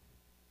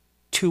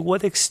 to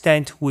what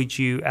extent would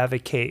you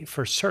advocate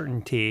for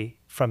certainty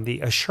from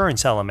the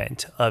assurance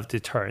element of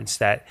deterrence,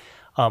 that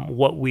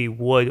what we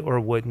would or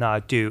would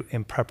not do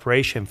in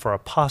preparation for a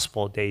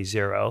possible day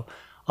zero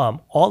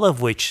all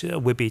of which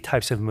would be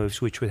types of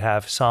moves which would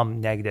have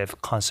some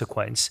negative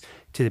consequence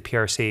to the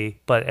PRC.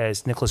 But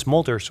as Nicholas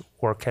Mulder's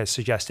work has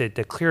suggested,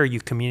 the clearer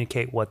you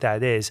communicate what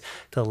that is,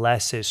 the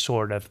less it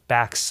sort of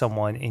backs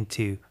someone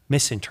into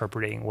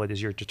misinterpreting what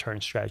is your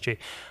deterrence strategy.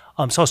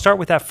 So I'll start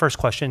with that first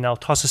question, and I'll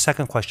toss a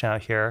second question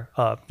out here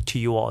to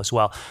you all as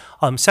well.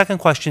 Second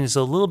question is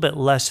a little bit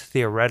less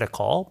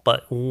theoretical,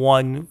 but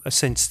one,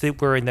 since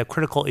we're in the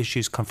Critical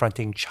Issues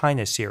Confronting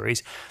China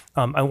series,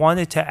 I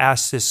wanted to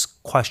ask this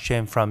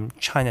question from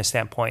China's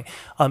standpoint.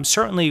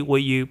 Certainly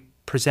what you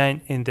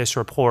present in this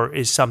report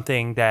is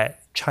something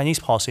that Chinese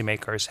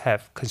policymakers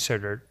have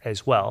considered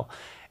as well.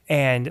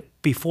 And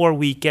before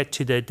we get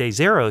to the day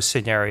zero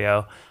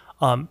scenario,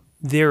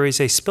 there is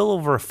a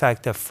spillover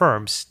effect of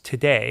firms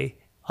today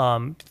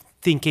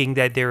thinking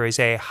that there is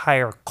a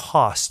higher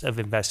cost of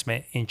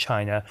investment in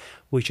China,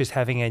 which is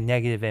having a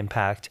negative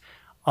impact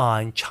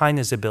on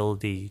China's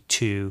ability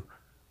to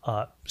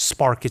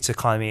spark its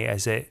economy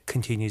as it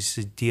continues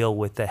to deal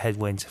with the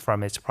headwinds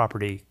from its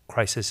property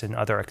crisis and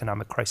other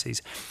economic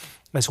crises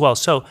as well.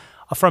 So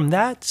from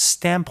that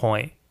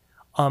standpoint,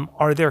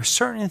 are there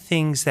certain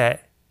things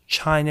that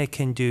China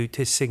can do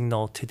to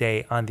signal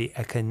today on the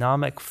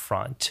economic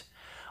front?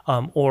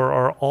 Or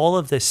are all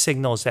of the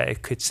signals that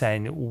it could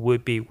send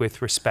would be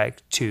with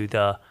respect to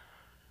the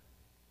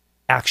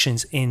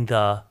actions in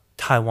the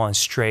Taiwan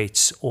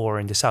Straits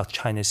or in the South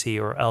China Sea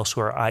or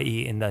elsewhere,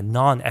 i.e. in the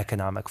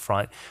non-economic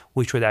front,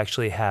 which would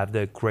actually have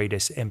the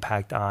greatest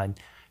impact on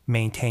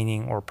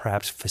maintaining or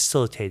perhaps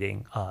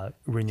facilitating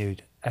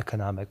renewed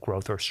economic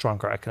growth or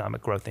stronger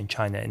economic growth in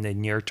China in the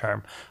near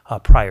term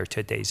prior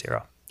to day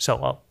zero? So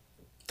I'll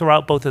throw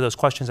out both of those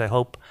questions, I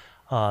hope.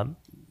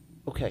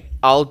 Okay,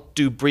 I'll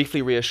do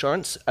briefly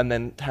reassurance and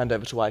then hand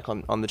over to Eyck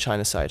on the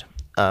China side.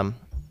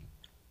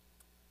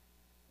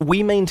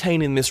 We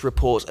maintain in this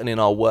report and in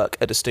our work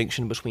a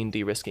distinction between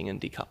de-risking and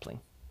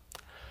decoupling.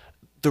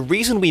 The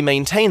reason we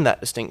maintain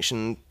that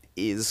distinction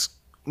is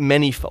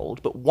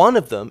manifold, but one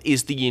of them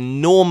is the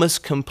enormous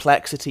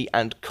complexity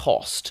and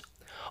cost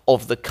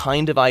of the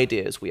kind of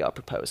ideas we are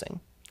proposing.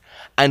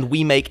 And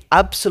we make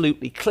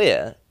absolutely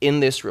clear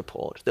in this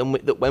report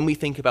that when we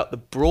think about the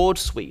broad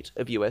suite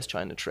of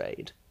US-China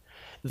trade,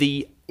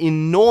 the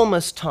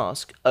enormous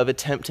task of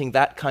attempting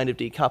that kind of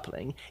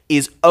decoupling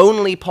is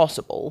only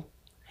possible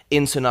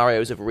in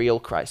scenarios of real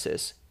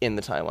crisis in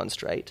the Taiwan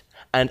Strait,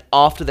 and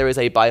after there is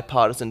a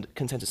bipartisan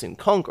consensus in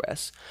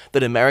Congress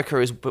that America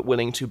is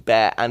willing to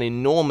bear an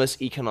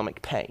enormous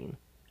economic pain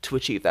to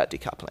achieve that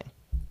decoupling.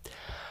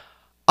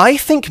 I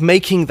think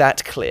making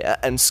that clear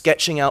and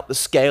sketching out the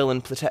scale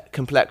and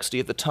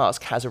complexity of the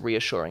task has a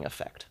reassuring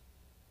effect.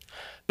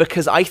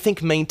 Because I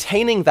think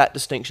maintaining that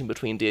distinction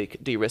between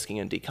de-risking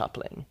and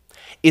decoupling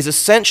is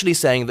essentially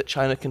saying that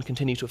China can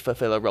continue to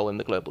fulfill a role in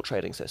the global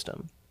trading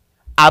system,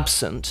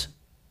 absent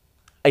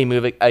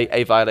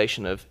a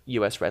violation of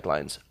US red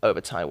lines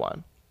over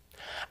Taiwan.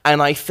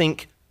 And I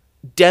think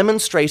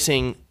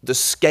demonstrating the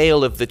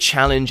scale of the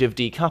challenge of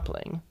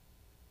decoupling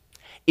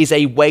is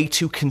a way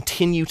to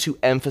continue to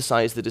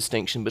emphasize the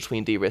distinction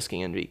between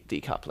de-risking and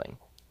decoupling.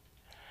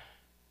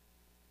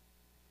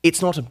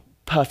 It's not a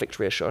perfect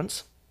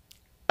reassurance.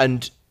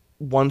 And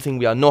one thing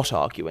we are not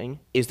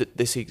arguing is that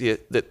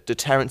that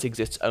deterrence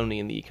exists only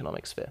in the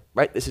economic sphere,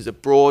 right? This is a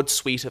broad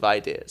suite of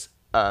ideas,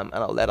 and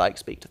I'll let Eyck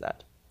speak to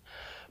that.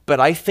 But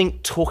I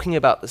think talking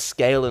about the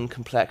scale and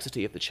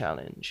complexity of the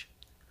challenge,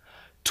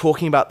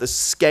 talking about the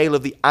scale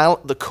of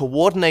the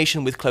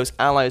coordination with close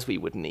allies we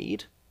would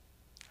need,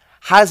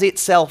 has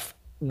itself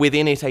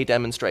within it a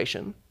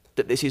demonstration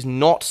that this is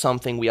not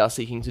something we are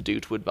seeking to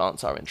do to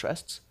advance our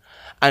interests,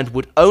 and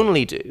would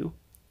only do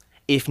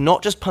if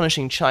not just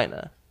punishing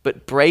China,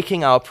 but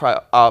breaking our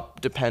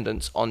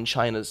dependence on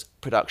China's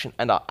production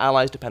and our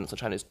allies' dependence on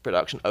China's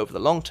production over the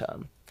long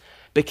term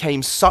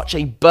became such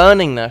a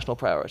burning national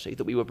priority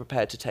that we were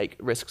prepared to take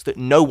risks that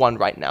no one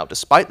right now,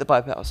 despite the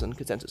bipartisan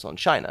consensus on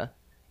China,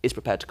 is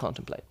prepared to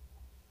contemplate.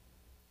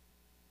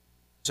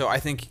 So I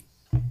think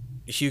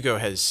Hugo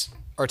has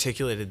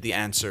articulated the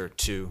answer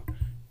to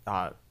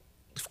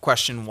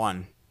question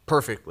one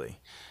perfectly.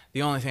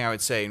 The only thing I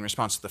would say in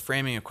response to the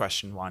framing of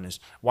question one is,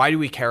 why do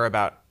we care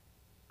about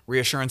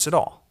reassurance at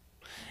all?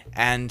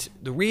 And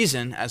the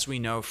reason, as we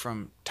know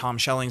from Tom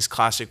Schelling's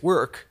classic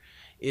work,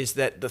 is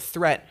that the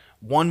threat,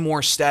 one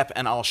more step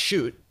and I'll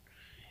shoot,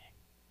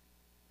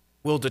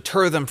 will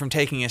deter them from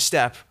taking a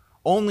step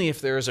only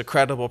if there is a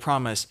credible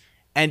promise,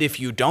 and if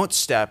you don't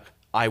step,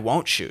 I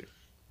won't shoot.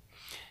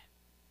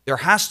 There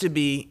has to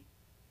be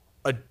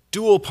a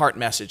dual part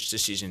message to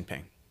Xi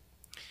Jinping,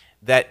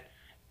 that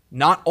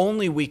not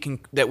only we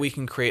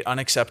can create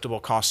unacceptable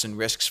costs and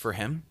risks for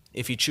him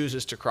if he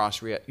chooses to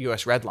cross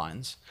US red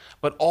lines,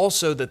 but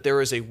also that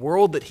there is a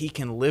world that he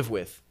can live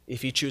with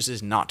if he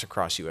chooses not to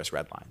cross US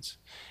red lines.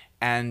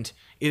 And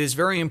it is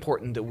very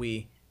important that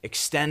we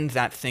extend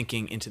that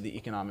thinking into the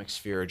economic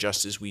sphere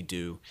just as we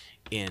do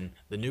in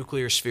the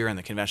nuclear sphere and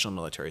the conventional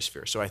military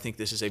sphere. So I think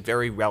this is a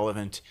very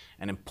relevant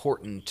and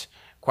important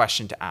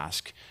question to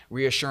ask.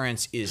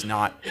 Reassurance is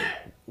not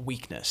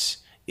weakness.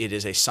 it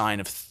is a sign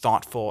of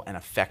thoughtful and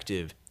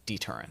effective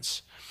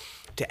deterrence.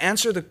 To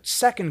answer the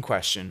second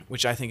question,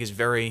 which I think is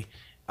very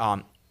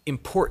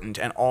important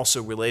and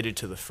also related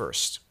to the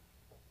first,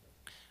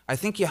 I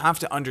think you have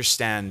to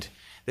understand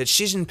that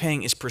Xi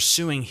Jinping is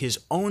pursuing his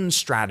own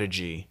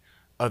strategy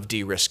of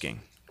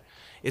de-risking.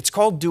 It's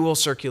called dual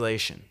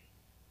circulation.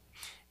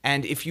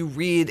 And if you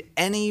read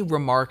any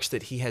remarks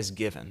that he has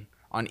given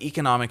on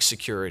economic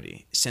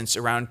security since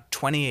around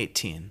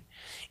 2018,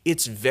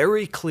 it's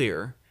very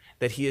clear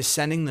that he is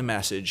sending the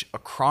message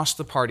across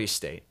the party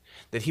state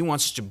that he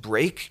wants to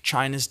break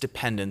China's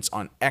dependence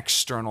on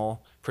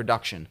external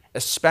production,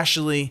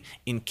 especially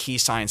in key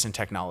science and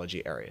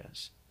technology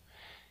areas.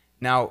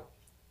 Now,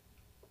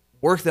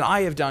 work that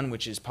I have done,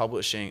 which is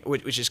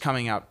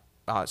coming out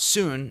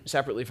soon,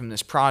 separately from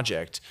this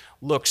project,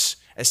 looks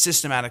as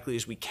systematically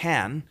as we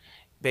can,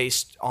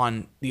 based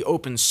on the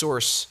open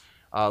source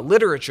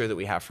literature that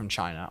we have from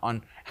China,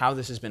 on how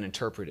this has been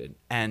interpreted.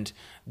 And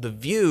the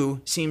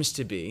view seems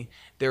to be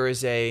there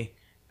is a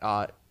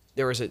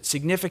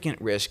significant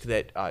risk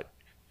that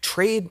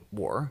trade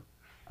war,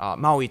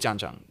 贸易战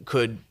争,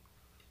 could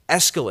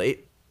escalate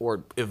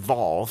or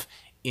evolve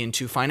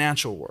into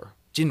financial war,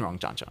 金融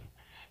战争.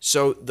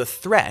 So the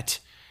threat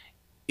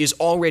is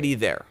already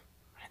there,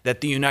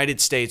 that the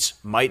United States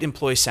might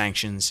employ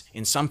sanctions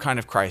in some kind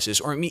of crisis,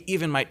 or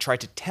even might try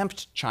to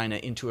tempt China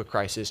into a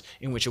crisis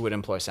in which it would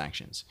employ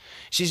sanctions.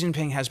 Xi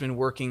Jinping has been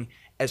working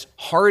as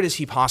hard as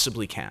he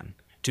possibly can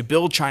to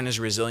build China's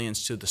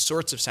resilience to the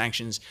sorts of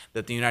sanctions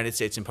that the United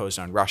States imposed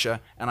on Russia,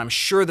 and I'm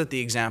sure that the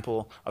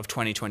example of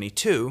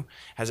 2022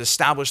 has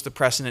established the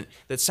precedent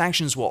that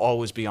sanctions will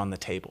always be on the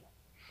table.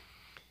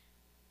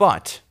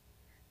 But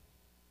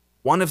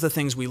one of the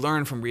things we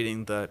learn from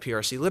reading the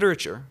PRC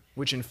literature,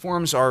 which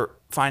informs our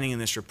finding in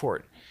this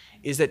report,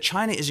 is that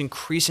China is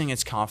increasing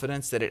its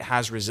confidence that it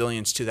has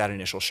resilience to that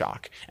initial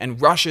shock.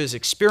 And Russia's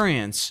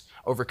experience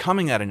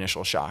overcoming that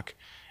initial shock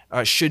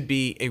should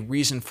be a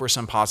reason for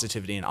some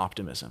positivity and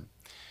optimism.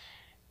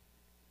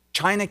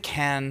 China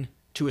can,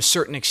 to a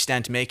certain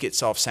extent, make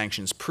itself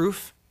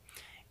sanctions-proof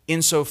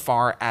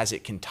insofar as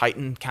it can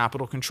tighten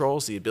capital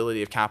controls, the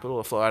ability of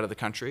capital to flow out of the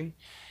country,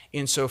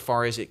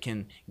 insofar as it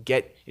can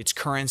get its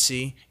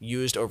currency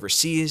used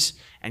overseas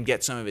and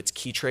get some of its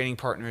key trading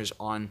partners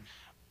on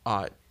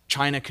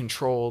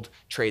China-controlled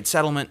trade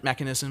settlement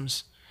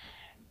mechanisms.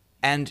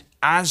 And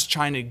as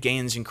China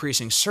gains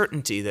increasing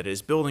certainty that it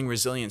is building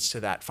resilience to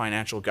that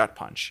financial gut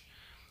punch,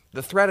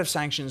 the threat of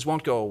sanctions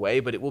won't go away,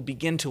 but it will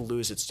begin to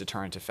lose its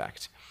deterrent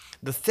effect.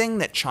 The thing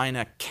that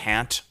China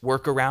can't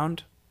work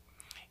around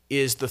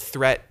is the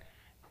threat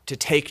to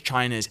take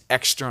China's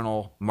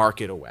external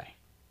market away.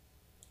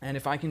 And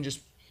if I can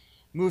just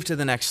move to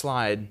the next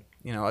slide,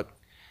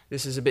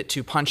 this is a bit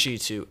too punchy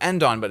to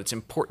end on, but it's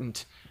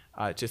important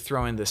to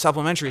throw in the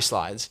supplementary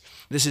slides.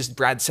 This is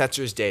Brad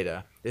Setzer's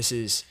data. This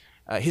is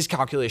his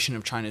calculation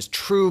of China's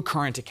true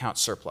current account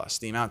surplus,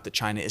 the amount that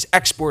China is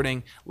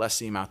exporting less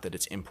the amount that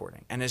it's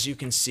importing. And as you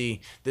can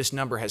see, this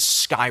number has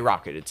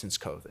skyrocketed since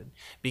COVID,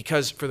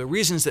 because for the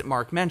reasons that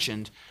Mark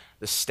mentioned,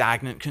 the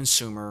stagnant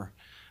consumer,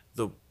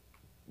 the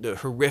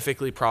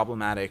horrifically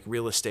problematic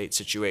real estate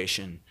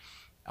situation,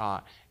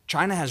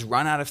 China has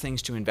run out of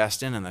things to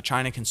invest in, and the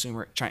Chinese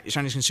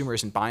consumer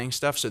isn't buying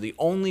stuff. So the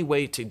only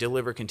way to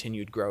deliver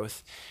continued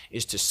growth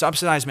is to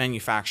subsidize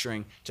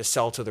manufacturing to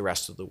sell to the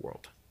rest of the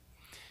world.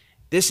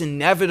 This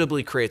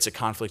inevitably creates a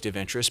conflict of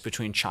interest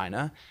between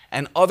China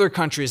and other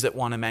countries that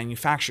want to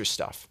manufacture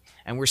stuff.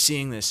 And we're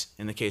seeing this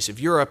in the case of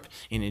Europe,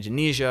 in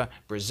Indonesia,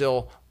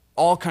 Brazil,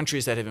 all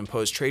countries that have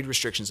imposed trade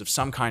restrictions of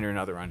some kind or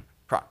another on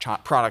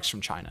products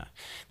from China.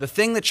 The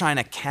thing that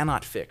China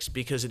cannot fix,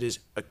 because it is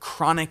a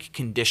chronic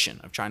condition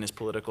of China's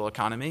political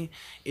economy,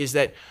 is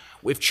that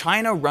if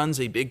China runs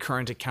a big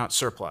current account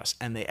surplus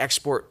and they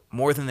export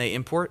more than they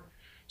import,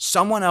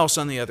 someone else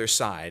on the other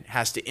side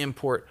has to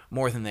import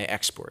more than they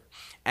export.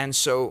 And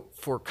so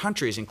for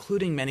countries,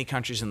 including many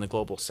countries in the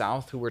global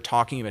south who were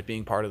talking about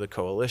being part of the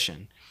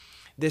coalition,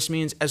 this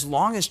means as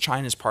long as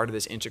China is part of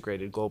this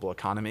integrated global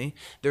economy,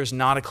 there's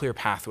not a clear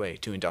pathway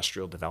to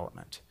industrial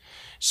development.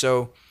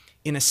 So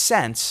in a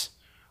sense,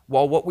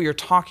 while what we are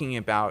talking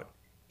about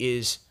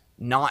is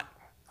not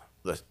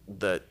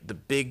the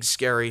big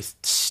scary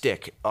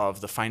stick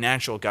of the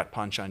financial gut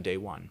punch on day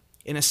one,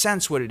 in a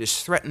sense, what it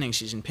is threatening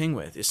Xi Jinping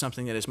with is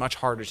something that is much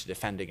harder to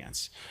defend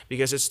against,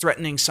 because it's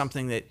threatening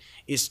something that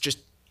is just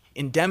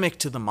endemic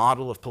to the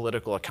model of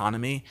political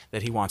economy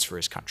that he wants for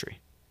his country.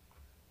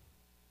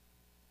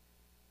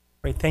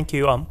 Great, thank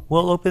you.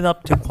 We'll open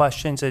up to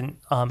questions, and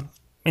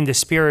in the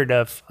spirit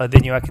of the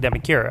new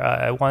academic year,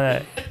 I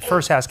want to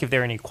first ask if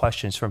there are any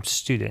questions from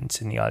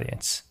students in the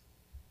audience.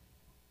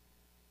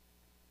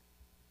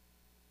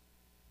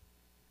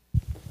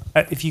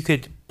 If you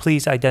could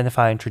please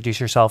identify, introduce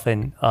yourself,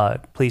 and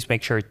please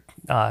make sure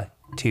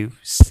to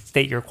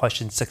state your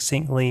question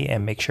succinctly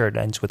and make sure it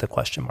ends with a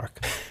question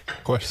mark.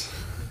 Of course.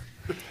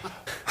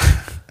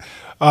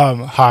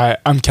 Hi,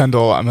 I'm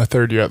Kendall. I'm a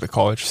third year at the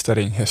college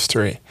studying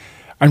history.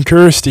 I'm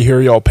curious to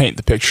hear y'all paint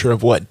the picture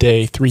of what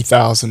day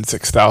 3,000,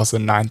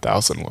 6,000,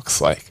 9,000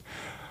 looks like.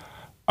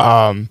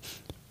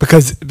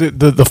 Because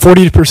the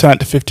 40%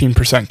 to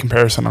 15%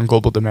 comparison on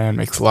global demand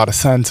makes a lot of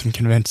sense. I'm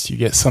convinced you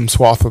get some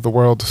swath of the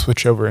world to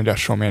switch over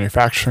industrial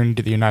manufacturing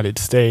to the United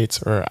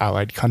States or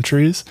allied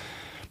countries.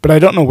 But I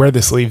don't know where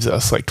this leaves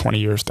us like 20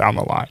 years down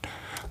the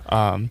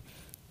line.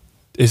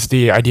 Is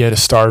the idea to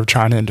starve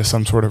China into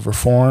some sort of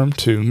reform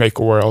to make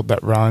a world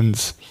that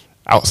runs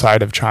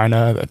outside of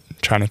China, that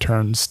China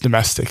turns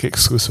domestic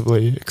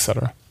exclusively,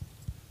 etc.?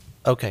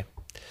 Okay.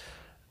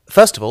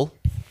 First of all,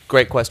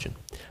 great question.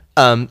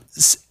 And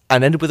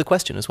ended with a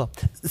question as well.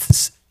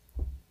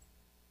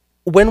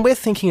 When we're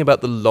thinking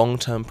about the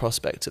long-term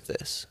prospects of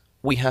this,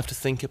 we have to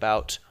think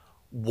about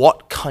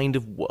what kind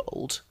of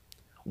world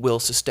will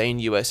sustain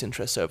US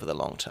interests over the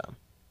long term.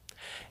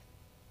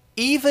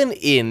 Even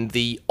in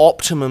the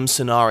optimum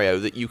scenario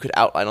that you could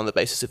outline on the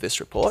basis of this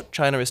report,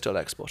 China is still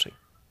exporting.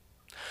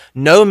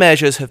 No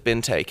measures have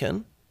been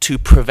taken to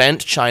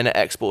prevent China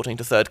exporting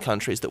to third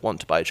countries that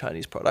want to buy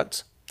Chinese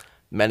products.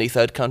 Many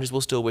third countries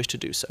will still wish to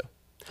do so.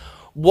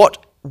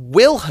 What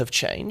will have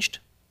changed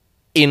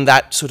in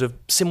that sort of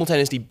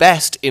simultaneously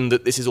best in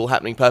that this is all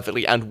happening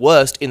perfectly and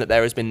worst in that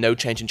there has been no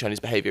change in Chinese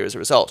behavior as a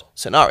result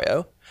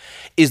scenario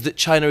is that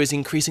China is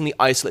increasingly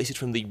isolated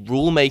from the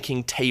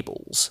rule-making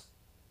tables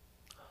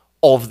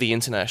of the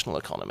international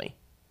economy.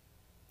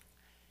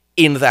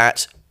 In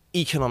that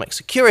economic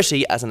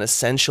security as an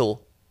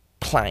essential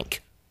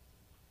plank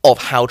of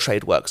how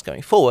trade works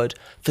going forward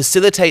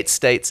facilitates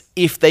states,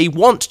 if they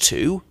want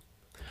to,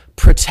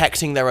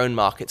 protecting their own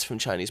markets from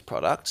Chinese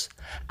products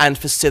and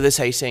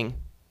facilitating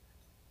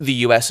the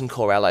US and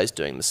core allies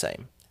doing the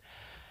same.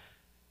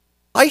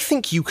 I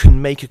think you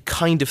can make a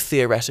kind of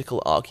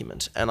theoretical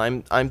argument, and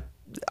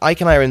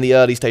Eyck and I are in the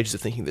early stages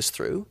of thinking this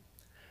through,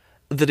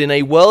 that in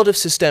a world of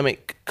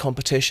systemic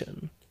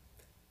competition,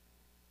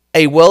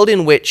 a world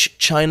in which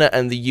China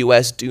and the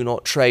US do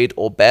not trade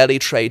or barely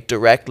trade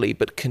directly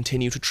but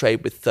continue to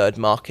trade with third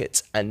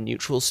markets and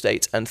neutral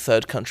states and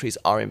third countries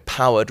are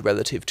empowered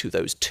relative to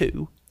those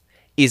two,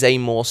 is a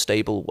more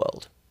stable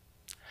world.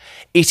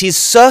 It is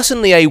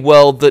certainly a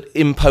world that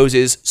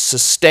imposes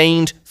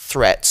sustained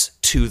threats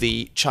to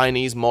the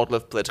Chinese model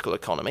of political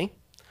economy.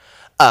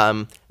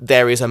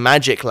 There is a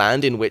magic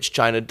land in which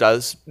China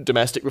does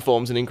domestic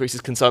reforms and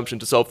increases consumption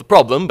to solve the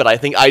problem, but I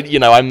think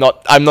I'm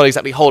not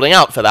exactly holding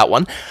out for that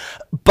one.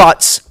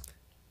 But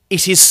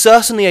it is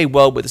certainly a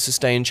world with a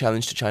sustained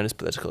challenge to China's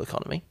political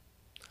economy,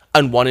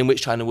 and one in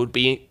which China would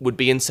be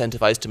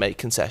incentivized to make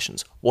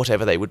concessions,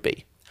 whatever they would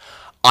be.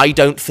 I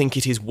don't think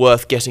it is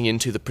worth getting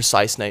into the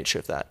precise nature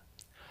of that.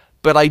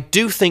 But I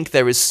do think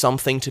there is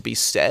something to be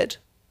said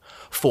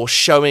for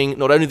showing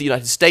not only the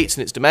United States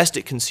and its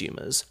domestic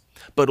consumers,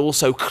 but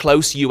also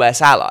close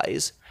US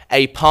allies,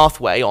 a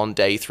pathway on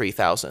day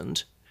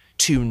 3000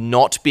 to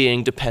not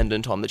being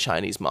dependent on the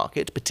Chinese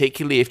market,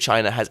 particularly if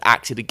China has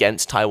acted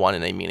against Taiwan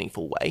in a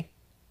meaningful way,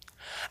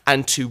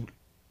 and to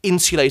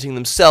insulating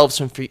themselves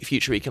from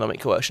future economic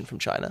coercion from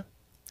China,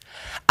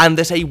 and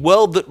that a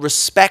world that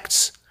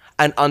respects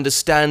and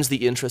understands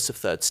the interests of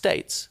third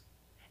states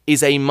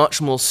is a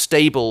much more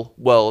stable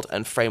world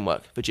and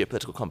framework for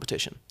geopolitical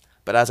competition.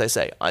 But as I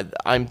say,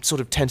 I'm sort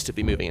of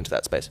tentatively moving into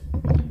that space.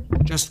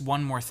 Just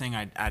one more thing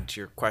I'd add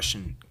to your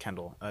question,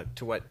 Kendall,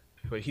 to what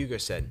Hugo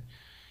said.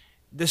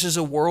 This is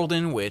a world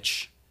in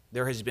which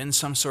there has been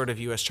some sort of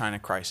US-China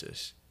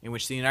crisis, in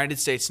which the United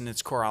States and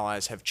its core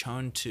allies have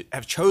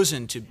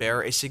chosen to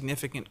bear a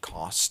significant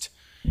cost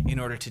in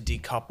order to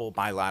decouple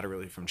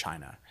bilaterally from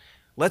China.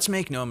 Let's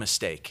make no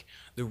mistake.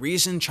 The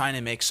reason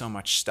China makes so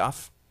much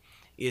stuff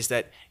is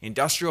that,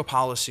 industrial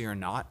policy or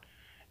not,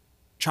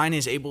 China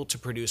is able to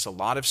produce a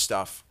lot of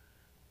stuff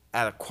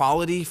at a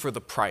quality for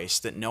the price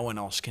that no one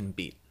else can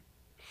beat.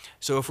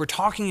 So if we're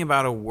talking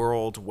about a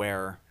world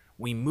where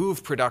we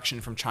move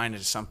production from China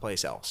to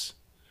someplace else,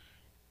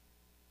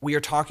 we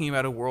are talking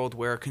about a world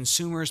where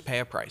consumers pay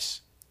a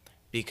price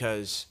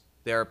because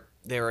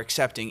they're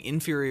accepting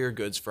inferior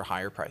goods for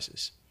higher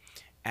prices.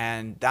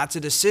 And that's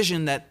a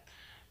decision that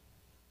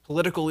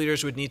political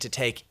leaders would need to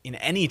take in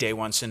any day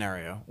one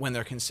scenario when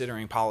they're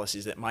considering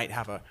policies that might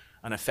have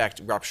an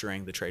effect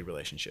rupturing the trade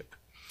relationship.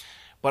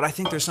 But I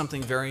think there's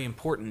something very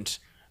important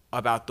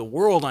about the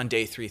world on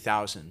day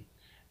 3000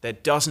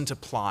 that doesn't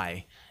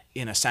apply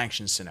in a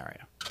sanctions scenario.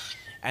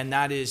 And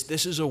that is,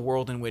 this is a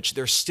world in which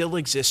there still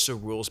exists a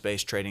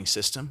rules-based trading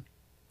system,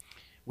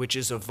 which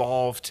is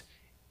evolved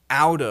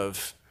out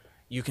of,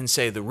 you can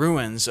say, the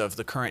ruins of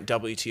the current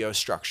WTO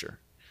structure.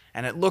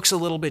 And it looks a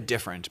little bit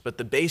different, but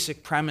the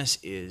basic premise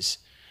is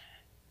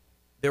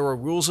there are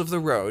rules of the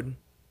road.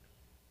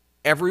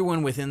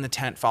 Everyone within the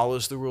tent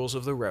follows the rules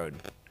of the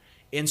road.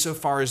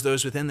 Insofar as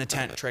those within the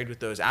tent trade with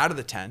those out of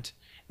the tent,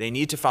 they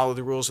need to follow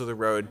the rules of the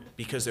road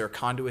because there are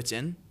conduits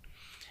in.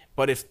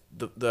 But if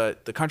the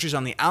countries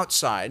on the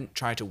outside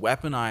try to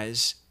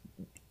weaponize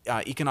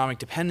economic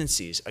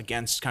dependencies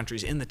against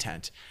countries in the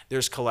tent,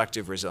 there's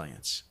collective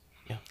resilience.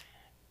 Yeah.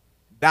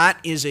 That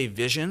is a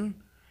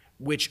vision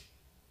which,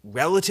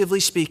 relatively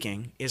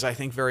speaking, is, I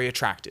think, very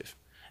attractive.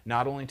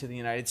 not only to the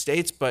United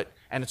States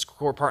and its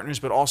core partners,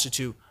 but also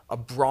to a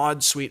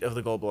broad suite of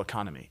the global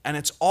economy. And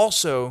it's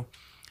also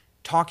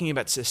talking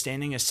about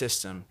sustaining a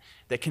system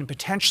that can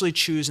potentially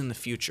choose in the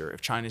future,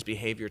 if China's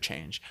behavior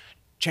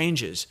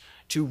changes,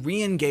 to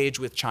re-engage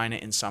with China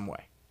in some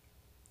way.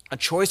 A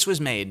choice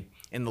was made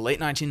in the late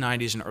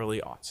 1990s and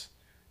early aughts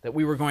that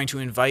we were going to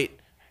invite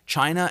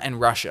China and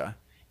Russia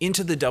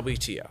into the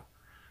WTO,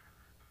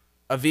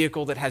 a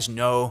vehicle that has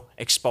no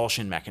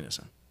expulsion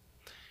mechanism.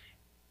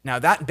 Now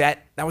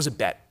that was a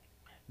bet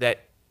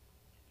that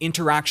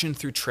interaction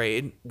through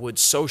trade would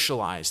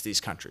socialize these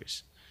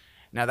countries.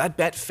 Now that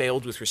bet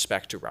failed with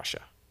respect to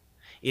Russia.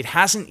 It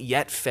hasn't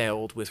yet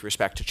failed with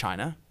respect to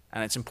China,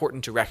 and it's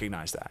important to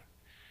recognize that.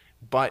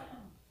 But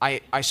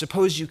I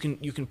suppose you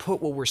can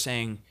put what we're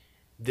saying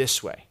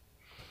this way.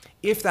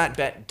 If that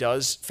bet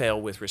does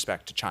fail with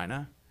respect to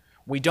China,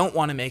 we don't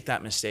want to make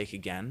that mistake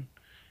again,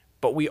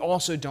 but we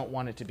also don't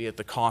want it to be at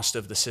the cost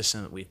of the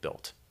system that we've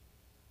built.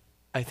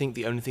 I think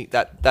the only thing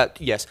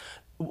yes,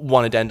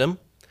 one addendum,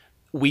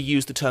 we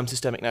use the term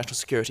systemic national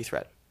security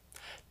threat.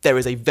 There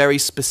is a very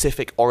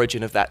specific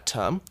origin of that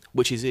term,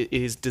 which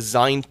is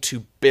designed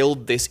to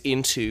build this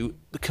into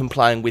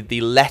complying with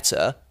the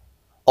letter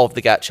of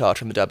the GATT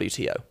Charter and the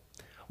WTO,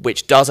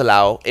 which does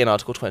allow, in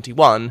Article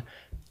 21,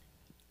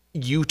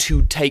 you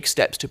to take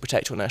steps to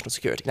protect your national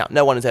security. Now,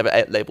 no one has ever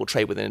labeled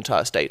trade with an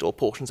entire state or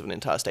portions of an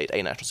entire state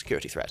a national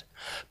security threat,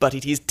 but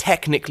it is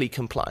technically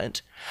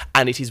compliant,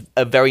 and it is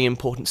a very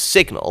important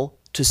signal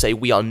to say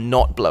we are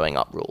not blowing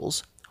up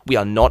rules, we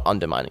are not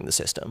undermining the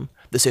system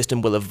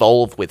will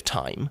evolve with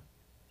time,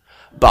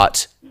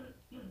 but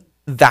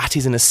that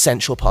is an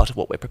essential part of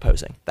what we're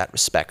proposing, that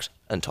respect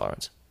and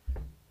tolerance.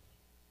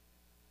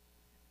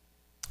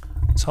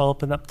 So I'll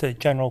open up to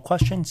general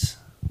questions.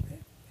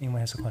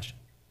 Anyone has a question?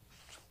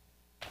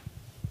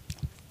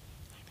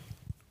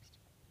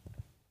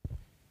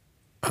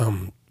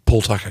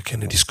 Paul Tucker,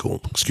 Kennedy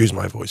School. Excuse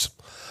my voice.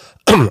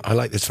 I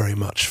like this very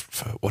much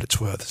for what it's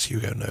worth, as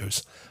Hugo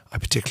knows. I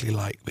particularly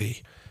like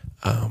the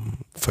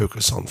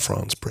focus on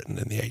France, Britain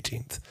in the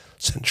 18th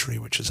century,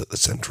 which is at the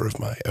center of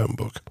my own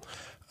book.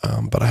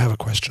 But I have a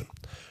question,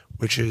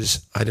 which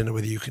is, I don't know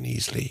whether you can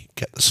easily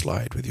get the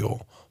slide with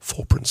your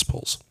 4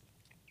 principles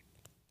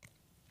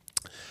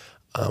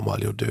while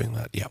you're doing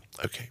that. Yeah,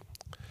 okay.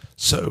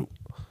 So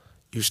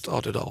you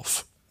started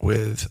off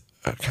with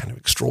a kind of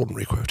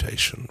extraordinary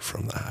quotation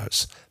from the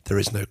House: there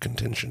is no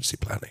contingency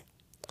planning.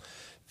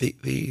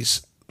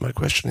 My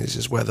question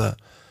is whether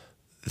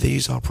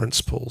these are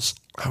principles,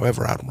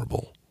 however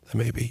admirable, they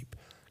may be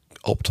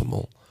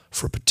optimal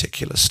for a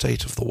particular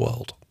state of the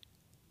world.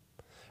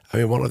 I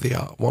mean, one of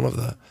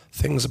the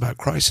things about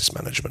crisis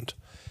management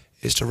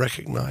is to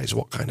recognize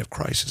what kind of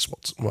crisis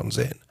one's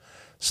in.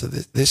 So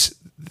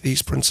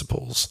these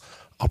principles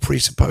are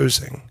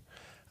presupposing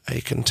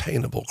a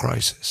containable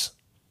crisis,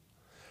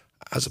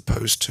 as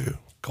opposed to,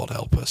 God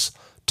help us,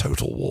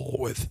 total war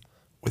with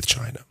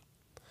China.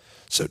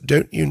 So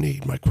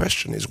my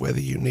question is whether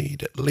you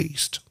need at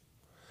least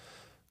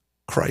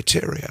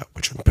criteria,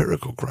 which are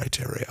empirical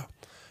criteria,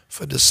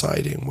 for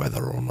deciding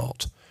whether or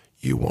not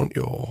you want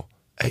your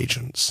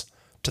agents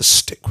to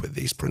stick with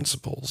these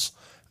principles,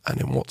 and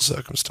in what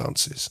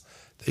circumstances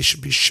they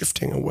should be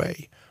shifting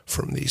away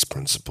from these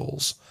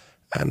principles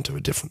and to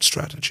a different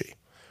strategy,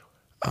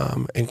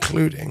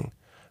 including,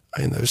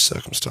 in those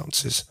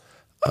circumstances,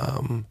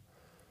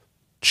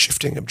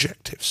 shifting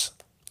objectives,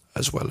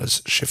 as well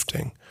as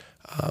shifting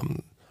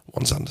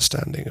one's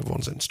understanding of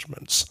one's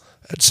instruments,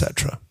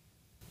 etc.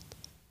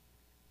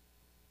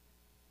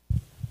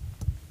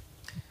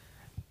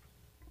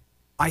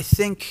 I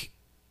think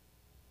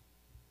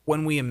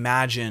when we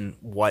imagine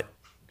what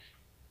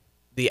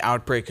the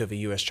outbreak of a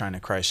US-China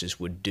crisis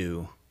would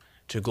do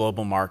to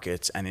global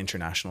markets and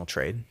international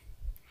trade,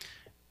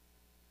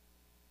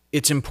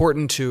 it's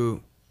important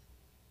to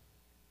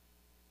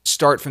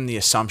start from the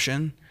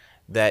assumption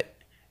that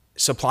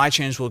supply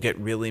chains will get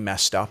really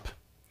messed up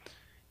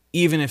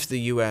even if the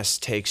US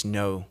takes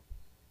no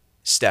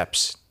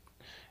steps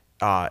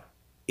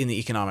in the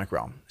economic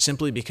realm,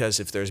 simply because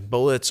if there's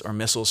bullets or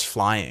missiles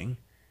flying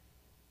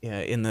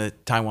in the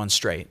Taiwan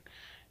Strait,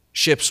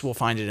 ships will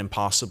find it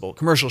impossible,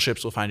 commercial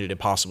ships will find it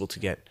impossible to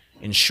get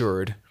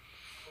insured.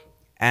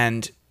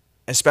 And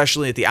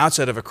especially at the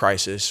outset of a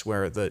crisis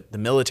where the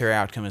military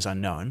outcome is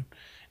unknown,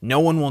 no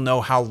one will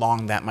know how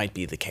long that might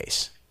be the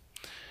case.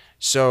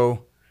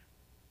 So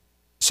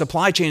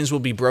supply chains will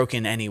be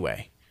broken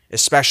anyway,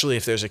 especially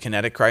if there's a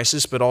kinetic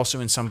crisis, but also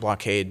in some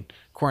blockade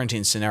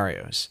quarantine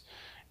scenarios.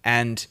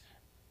 And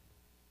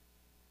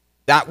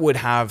that would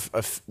have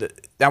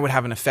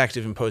an effect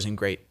of imposing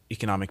great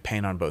economic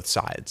pain on both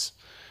sides.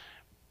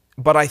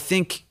 But I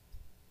think,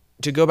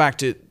 to go back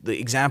to the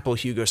example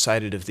Hugo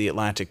cited of the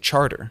Atlantic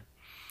Charter,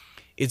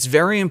 it's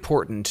very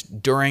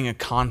important during a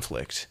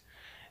conflict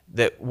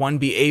that one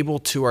be able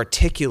to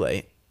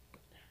articulate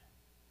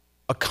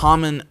a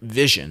common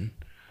vision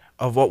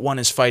of what one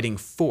is fighting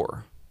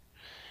for,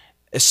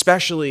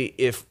 especially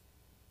if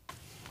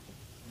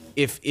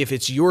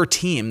it's your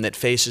team that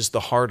faces the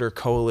harder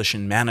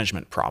coalition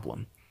management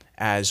problem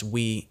as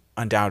we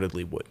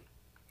undoubtedly would.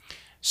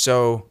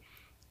 So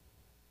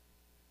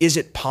is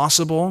it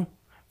possible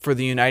for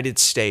the United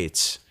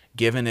States,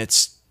 given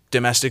its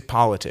domestic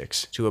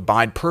politics, to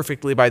abide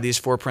perfectly by these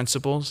 4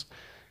 principles?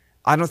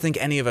 I don't think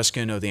any of us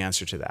can know the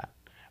answer to that.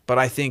 But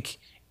I think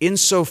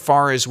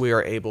insofar as we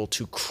are able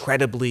to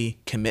credibly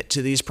commit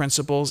to these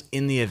principles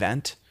in the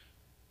event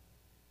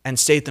and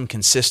state them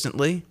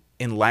consistently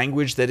in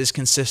language that is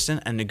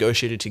consistent and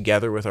negotiated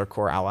together with our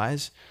core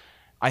allies,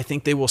 I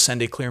think they will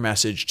send a clear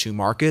message to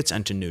markets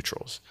and to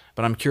neutrals.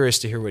 But I'm curious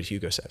to hear what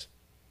Hugo says.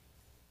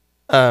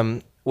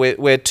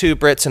 We're 2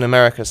 Brits in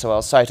America, so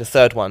I'll cite a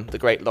third one, the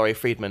great Eyck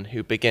Freymann,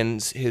 who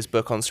begins his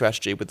book on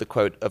strategy with the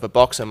quote of a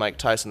boxer, Mike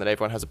Tyson, that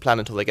everyone has a plan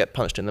until they get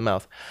punched in the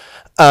mouth.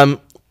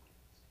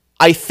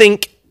 I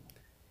think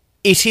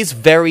it is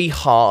very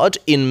hard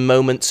in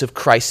moments of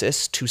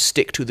crisis to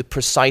stick to the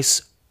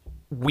precise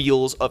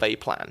wheels of a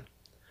plan.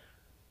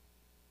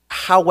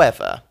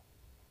 However,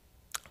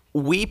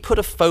 we put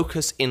a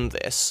focus in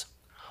this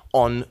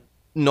on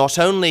not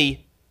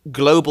only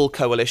global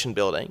coalition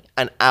building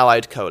and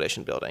allied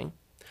coalition building,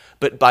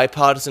 but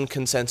bipartisan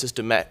consensus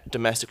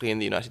domestically in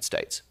the United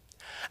States.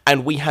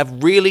 And we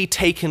have really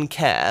taken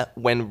care,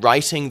 when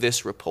writing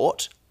this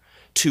report,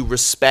 to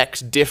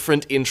respect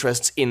different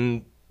interests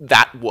in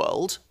that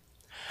world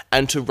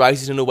and to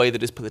write it in a way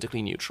that is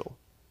politically neutral.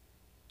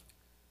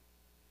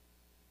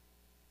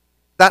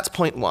 That's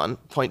point 1.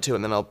 Point 2,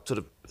 and then I'll sort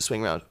of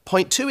swing around.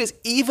 Point 2 is,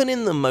 even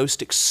in the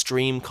most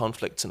extreme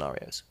conflict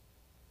scenarios,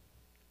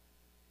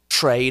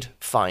 trade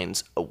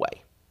finds a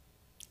way.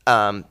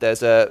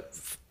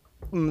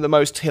 The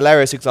most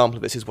hilarious example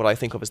of this is what I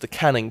think of as the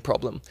canning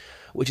problem,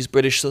 which is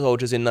British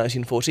soldiers in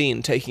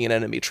 1914 taking an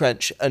enemy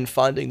trench and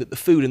finding that the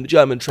food in the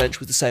German trench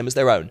was the same as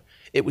their own.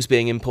 It was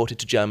being imported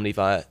to Germany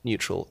via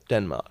neutral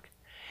Denmark.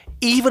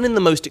 Even in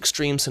the most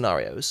extreme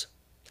scenarios,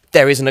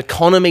 there is an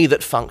economy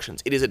that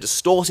functions. It is a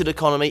distorted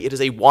economy, it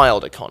is a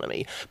wild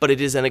economy, but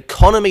it is an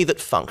economy that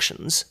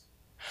functions,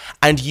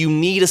 and you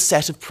need a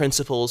set of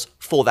principles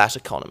for that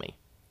economy.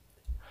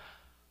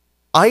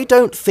 I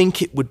don't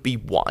think it would be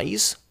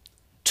wise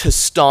to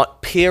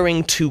start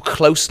peering too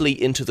closely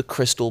into the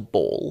crystal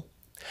ball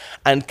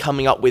and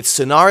coming up with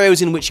scenarios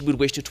in which you would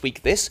wish to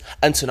tweak this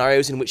and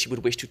scenarios in which you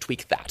would wish to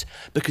tweak that.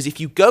 Because if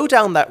you go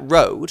down that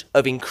road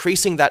of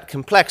increasing that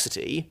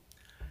complexity,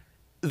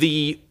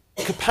 the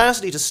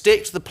capacity to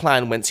stick to the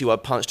plan once you are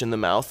punched in the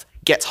mouth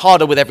gets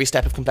harder with every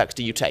step of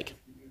complexity you take.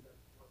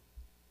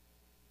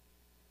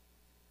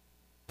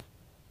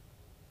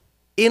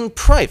 In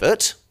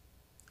private,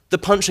 the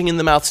punching in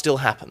the mouth still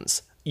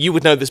happens. You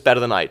would know this better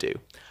than I do.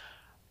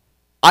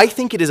 I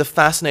think it is a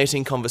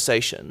fascinating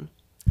conversation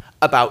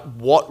about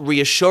what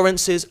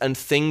reassurances and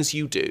things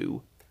you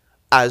do,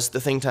 as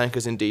the think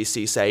tankers in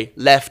DC say,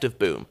 left of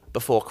boom,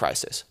 before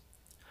crisis.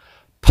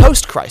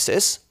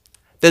 Post-crisis,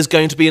 there's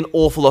going to be an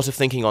awful lot of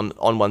thinking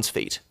on one's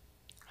feet.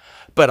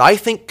 But I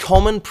think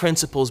common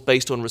principles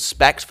based on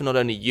respect for not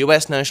only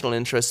US national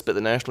interests, but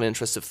the national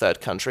interests of third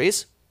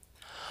countries,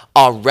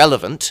 are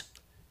relevant,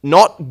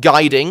 not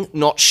guiding,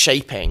 not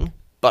shaping,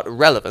 but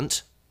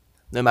relevant,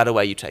 no matter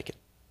where you take it.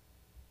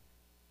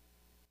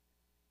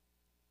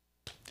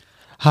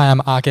 Hi, I'm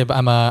Akib.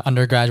 I'm an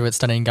undergraduate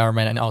studying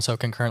government and also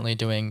concurrently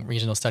doing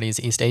regional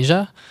studies East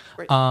Asia.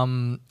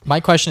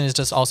 My question is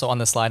just also on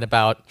the slide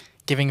about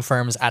giving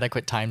firms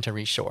adequate time to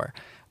reshore.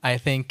 I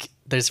think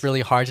it's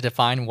really hard to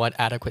define what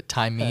adequate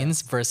time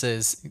means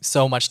versus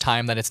so much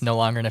time that it's no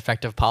longer an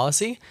effective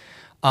policy.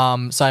 So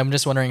I'm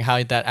just wondering how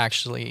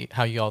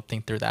you all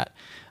think through that.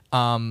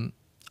 I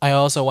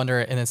also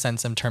wonder, in a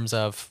sense, in terms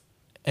of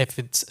if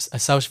it's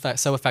so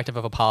effective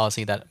of a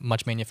policy that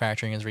much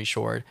manufacturing is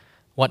reshored,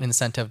 what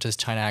incentive does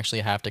China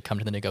actually have to come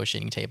to the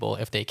negotiating table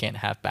if they can't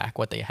have back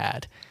what they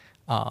had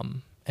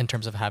in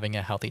terms of having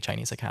a healthy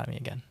Chinese economy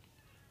again?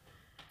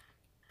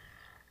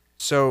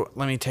 So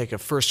let me take a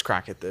first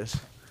crack at this.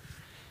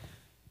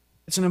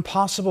 It's an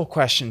impossible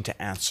question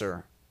to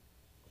answer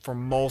for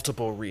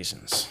multiple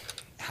reasons,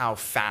 how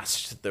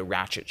fast the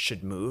ratchet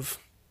should move.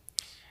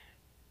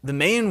 The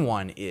main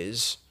one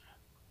is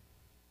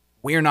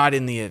we're not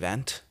in the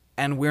event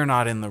and we're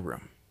not in the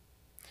room.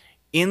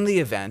 In the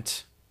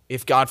event,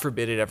 if God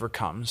forbid it ever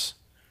comes,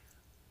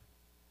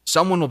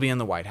 someone will be in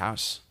the White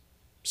House,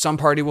 some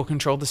party will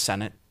control the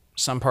Senate,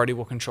 some party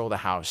will control the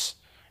House,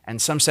 and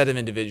some set of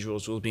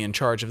individuals will be in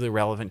charge of the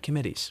relevant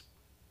committees.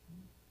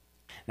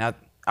 Now,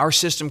 our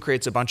system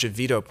creates a bunch of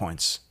veto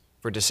points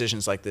for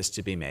decisions like this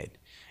to be made.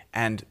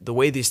 And the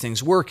way these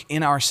things work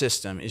in our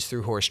system is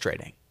through horse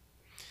trading.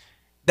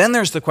 Then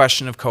there's the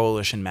question of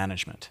coalition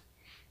management.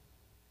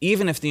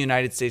 Even if the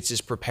United States is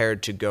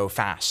prepared to go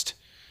fast,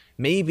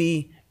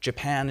 maybe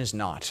Japan is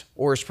not,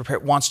 or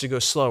wants to go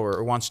slower,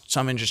 or wants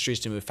some industries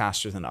to move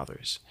faster than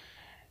others.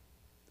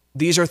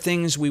 These are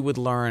things we would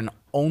learn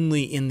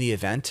only in the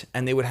event,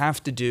 and they would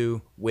have to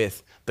do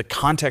with the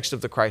context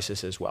of the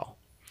crisis as well,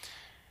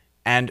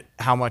 and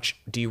how much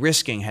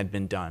de-risking had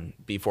been done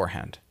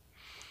beforehand.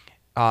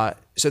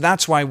 So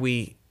that's why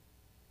we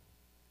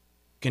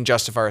can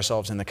justify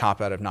ourselves in the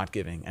cop-out of not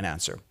giving an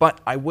answer. But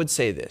I would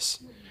say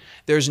this.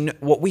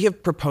 what we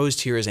have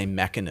proposed here is a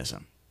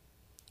mechanism.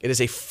 It is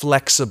a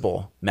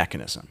flexible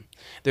mechanism.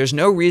 There's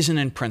no reason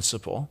in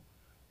principle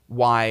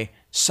why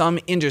some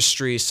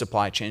industries'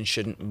 supply chain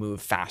shouldn't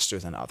move faster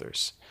than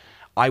others.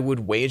 I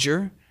would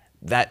wager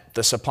that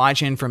the supply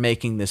chain for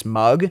making this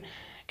mug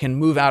can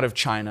move out of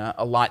China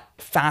a lot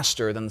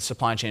faster than the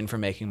supply chain for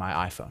making my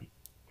iPhone.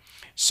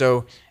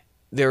 So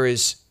there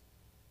is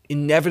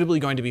inevitably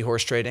going to be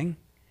horse trading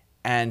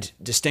and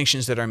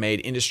distinctions that are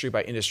made industry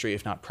by industry,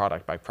 if not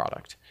product by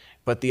product.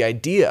 But the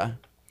idea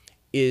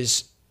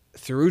is,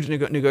 through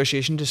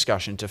negotiation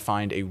discussion, to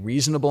find a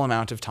reasonable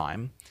amount of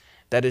time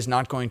that is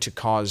not going to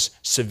cause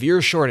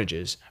severe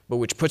shortages, but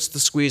which puts the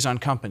squeeze on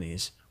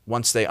companies,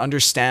 once they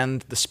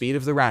understand the speed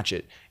of the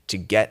ratchet, to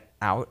get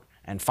out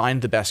and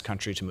find the best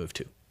country to move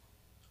to.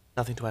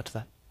 Nothing to add to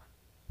that.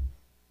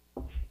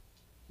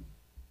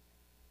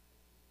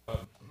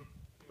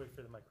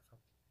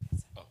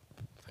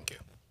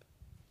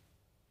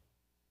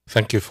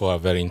 Thank you for a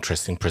very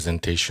interesting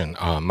presentation.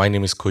 My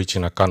name is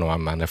Koichi Nakano.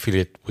 I'm an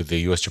affiliate with the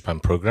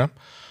US-Japan program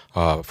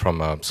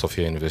from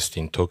Sophia University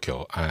in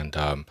Tokyo. And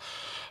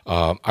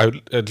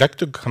I'd like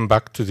to come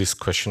back to this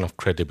question of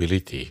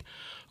credibility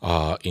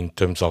in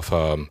terms of,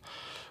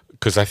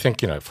 because I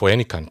think, for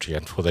any country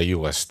and for the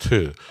US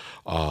too,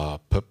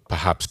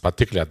 perhaps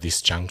particularly at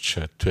this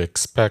juncture, to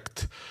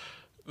expect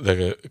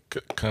the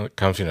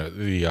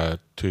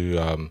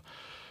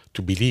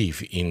to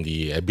believe in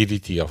the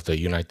ability of the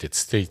United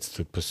States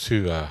to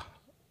pursue a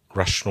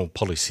rational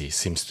policy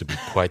seems to be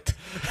quite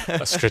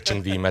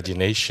stretching the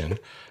imagination.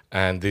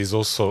 And there's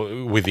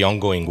also, with the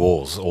ongoing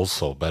wars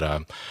also, but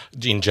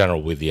in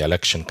general with the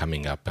election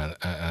coming up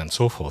and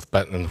so forth.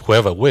 But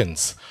whoever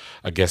wins,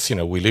 I guess,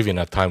 we live in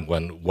a time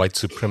when white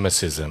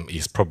supremacism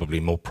is probably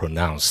more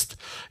pronounced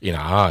in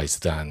our eyes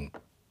than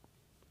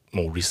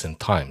more recent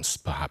times,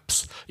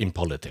 perhaps, in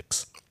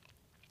politics.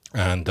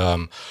 And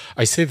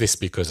I say this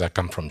because I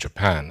come from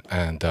Japan,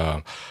 and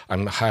I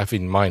have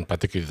in mind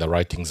particularly the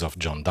writings of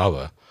John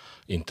Dower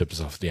in terms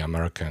of the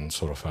American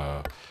sort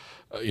of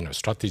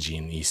strategy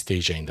in East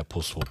Asia in the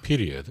post-war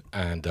period.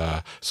 And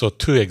so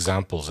two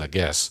examples, I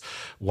guess.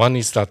 One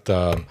is that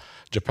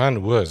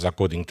Japan was,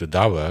 according to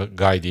Dower,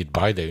 guided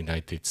by the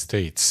United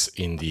States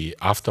in the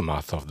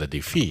aftermath of the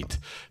defeat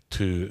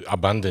to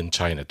abandon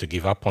China, to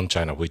give up on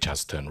China, which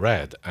has turned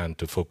red, and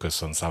to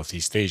focus on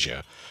Southeast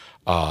Asia,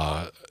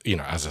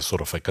 as a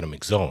sort of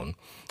economic zone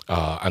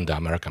under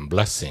American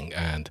blessing.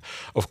 And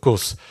of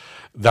course,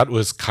 that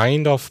was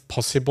kind of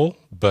possible,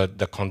 but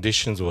the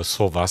conditions were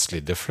so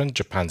vastly different.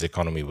 Japan's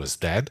economy was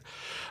dead.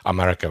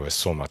 America was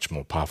so much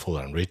more powerful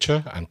and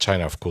richer. And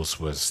China, of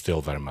course, was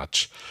still very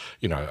much,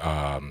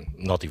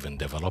 not even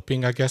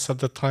developing, I guess, at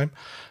the time.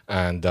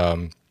 And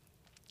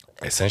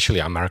essentially,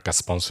 America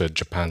sponsored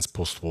Japan's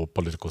post-war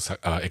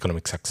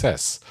economic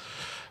success.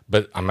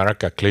 But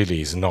America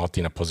clearly is not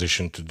in a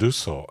position to do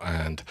so.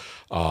 And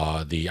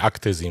the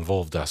actors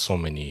involved are so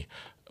many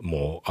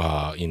more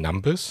in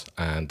numbers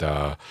and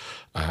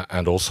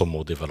also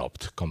more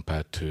developed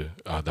compared to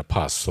the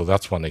past. So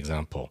that's one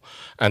example.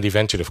 And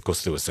eventually, of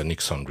course, there was the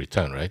Nixon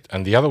return, right?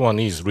 And the other one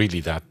is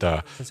really that...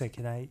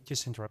 Can I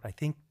just interrupt? I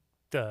think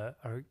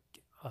our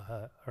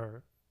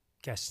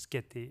guests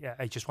get the...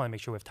 I just want to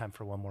make sure we have time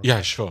for one more. Yeah,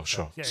 question.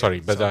 sure. Yeah,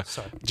 sorry, but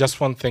sorry. just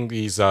one thing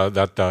is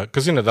that...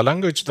 Because, the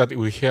language that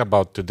we hear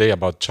about today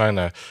about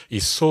China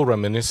is so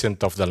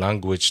reminiscent of the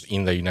language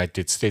in the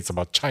United States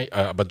about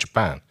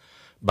Japan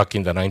back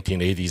in the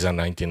 1980s and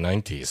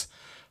 1990s,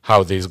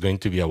 how there's going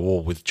to be a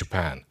war with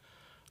Japan.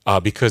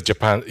 Because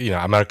Japan,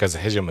 America's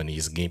hegemony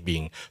is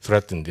being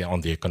threatened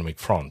on the economic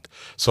front.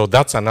 So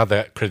that's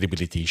another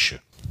credibility issue.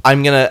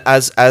 I'm going to,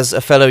 as a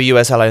fellow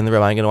US ally in the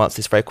room, I'm going to answer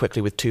this very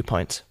quickly with 2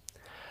 points.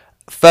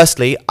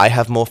 Firstly, I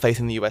have more faith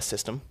in the US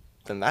system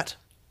than that.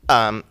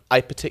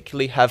 I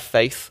particularly have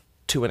faith,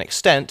 to an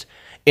extent,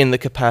 in the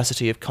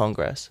capacity of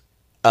Congress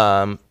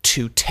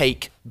to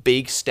take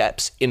big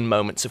steps in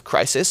moments of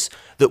crisis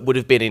that would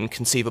have been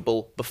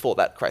inconceivable before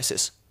that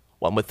crisis.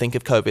 One would think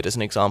of COVID as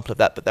an example of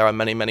that, but there are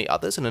many, many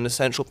others. And an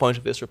essential point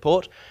of this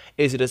report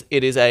is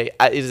it is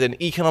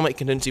an economic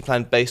contingency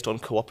plan based on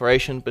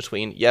cooperation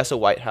between, yes, a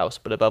White House,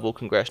 but above all,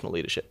 congressional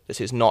leadership.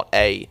 This is not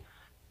a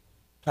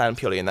plan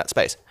purely in that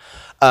space.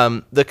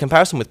 The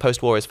comparison with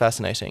post-war is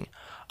fascinating.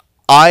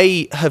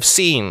 I have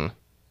seen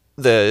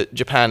the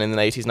Japan in the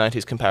 80s,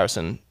 90s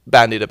comparison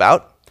bandied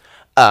about,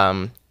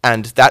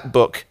 and that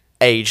book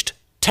aged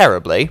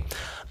terribly.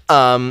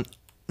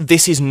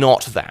 This is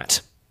not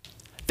that.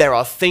 There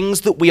are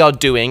things that we are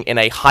doing in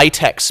a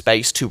high-tech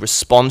space to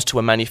respond to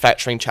a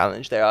manufacturing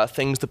challenge. There are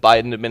things the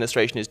Biden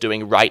administration is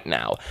doing right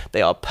now.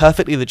 They are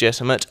perfectly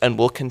legitimate and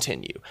will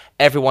continue.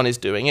 Everyone is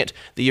doing it.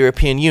 The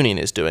European Union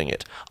is doing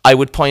it. I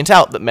would point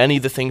out that many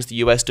of the things the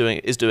US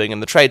is doing in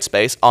the trade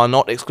space are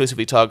not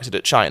exclusively targeted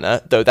at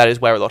China, though that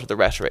is where a lot of the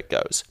rhetoric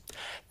goes.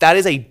 That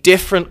is a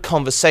different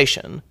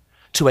conversation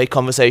to a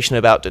conversation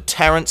about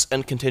deterrence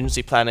and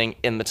contingency planning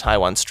in the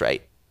Taiwan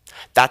Strait.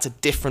 That's a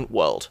different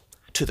world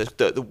to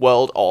the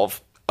world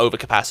of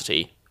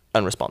overcapacity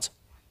and response.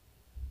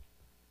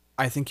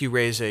 I think you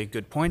raise a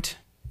good point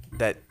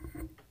that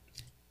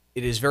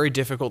it is very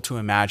difficult to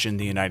imagine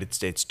the United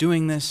States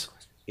doing this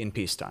in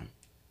peacetime.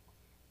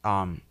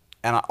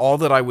 All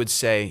that I would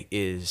say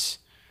is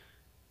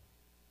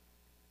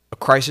a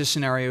crisis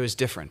scenario is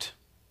different.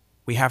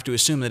 We have to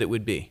assume that it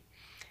would be.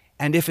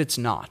 And if it's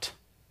not,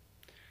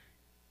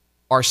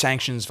 are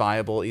sanctions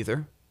viable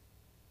either?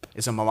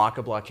 Is a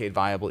Malacca blockade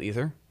viable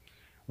either?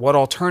 What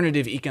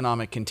alternative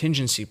economic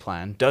contingency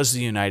plan does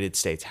the United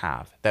States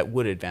have that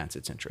would advance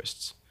its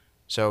interests?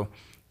 So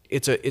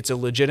it's a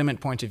legitimate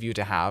point of view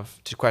to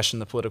have, to question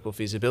the political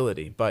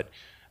feasibility. But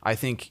I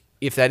think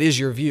if that is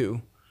your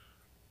view,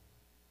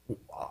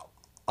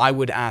 I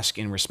would ask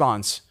in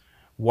response,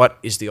 what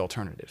is the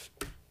alternative?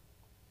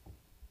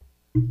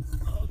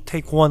 I'll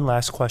take one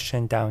last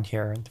question down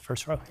here in the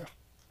first row here.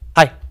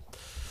 Hi.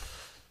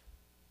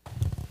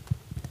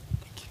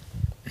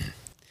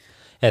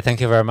 Yeah, thank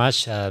you very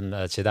much.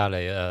 Jie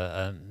Dalei,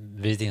 a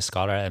visiting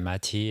scholar at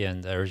MIT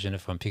and originally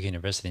from Peking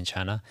University in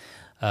China.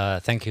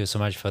 Thank you so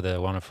much for the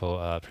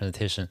wonderful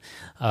presentation.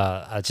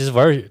 Just a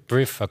very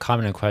brief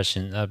comment and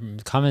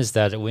question. Comments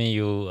that when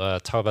you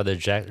talk about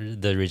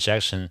the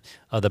rejection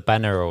of the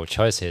binary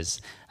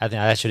choices, I think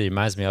it actually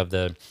reminds me of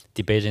the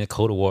debate in the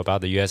Cold War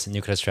about the U.S.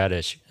 nuclear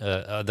strategy,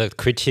 the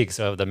critiques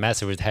of the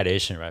massive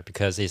retaliation, right?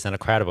 Because it's not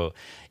credible.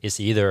 It's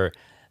either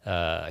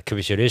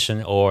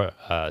capitulation or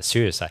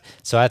suicide.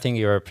 So I think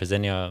you're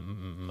presenting a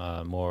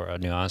more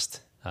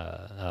nuanced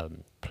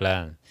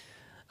plan.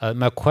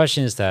 My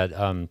question is that,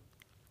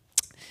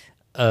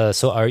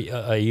 so are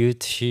you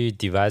two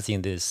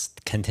devising this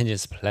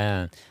contingency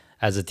plan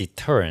as a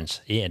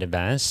deterrent in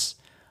advance,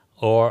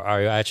 or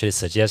are you actually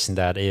suggesting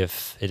that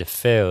if it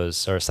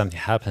fails or something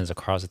happens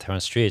across the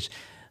Taiwan Strait,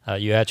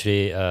 you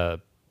actually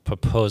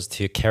propose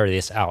to carry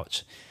this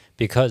out?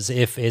 Because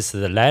if it's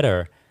the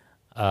latter,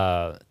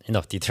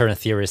 deterrent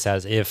theory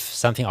says if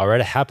something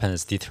already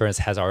happens, deterrence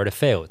has already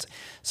failed.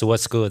 So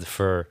what's good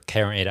for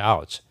carrying it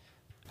out?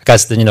 I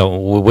guess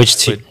which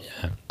two?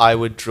 I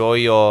would draw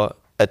your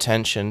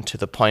attention to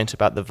the point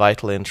about the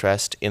vital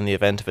interest in the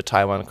event of a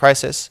Taiwan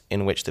crisis,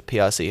 in which the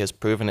PRC has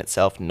proven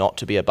itself not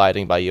to be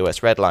abiding by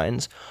US red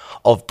lines,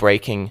 of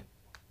breaking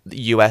the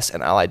US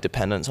and allied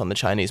dependence on the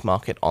Chinese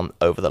market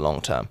over the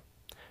long term.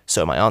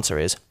 So my answer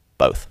is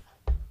both.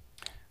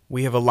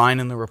 We have a line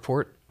in the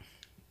report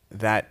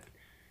that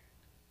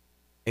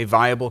a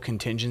viable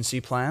contingency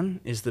plan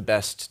is the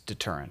best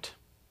deterrent.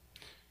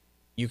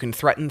 You can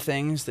threaten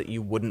things that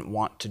you wouldn't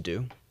want to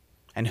do,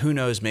 and who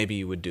knows, maybe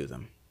you would do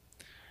them.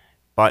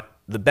 But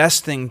the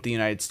best thing the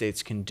United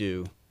States can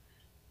do,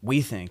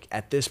 we think,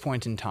 at this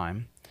point in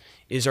time,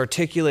 is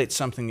articulate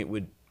something that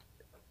would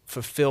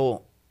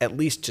fulfill, at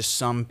least to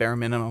some bare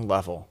minimum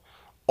level,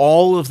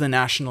 all of the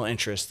national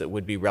interests that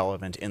would be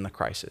relevant in the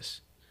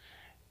crisis.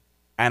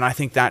 And I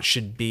think that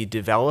should be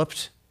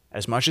developed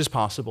as much as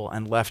possible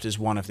and left as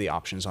one of the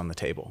options on the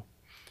table.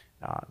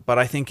 But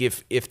I think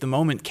if the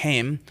moment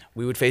came,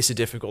 we would face a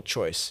difficult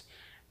choice,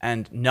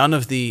 and none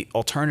of the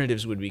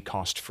alternatives would be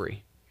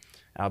cost-free.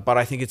 But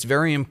I think it's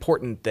very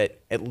important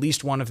that at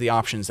least one of the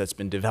options that's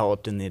been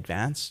developed in the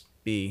advance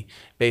be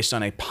based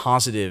on a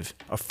positive,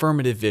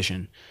 affirmative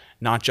vision,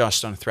 not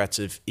just on threats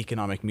of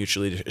economic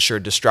mutually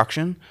assured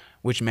destruction,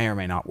 which may or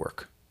may not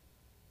work.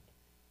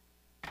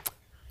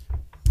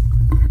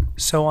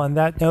 So on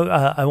that note,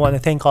 I want to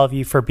thank all of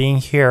you for being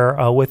here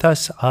with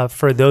us.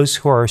 For those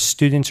who are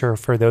students or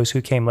for those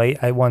who came late,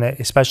 I want to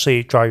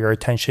especially draw your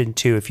attention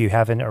to, if you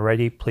haven't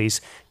already,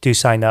 please do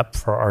sign up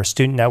for our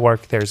student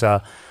network. There's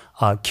a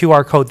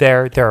QR code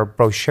there. There are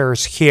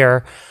brochures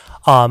here.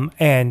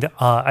 And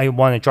I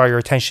want to draw your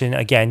attention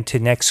again to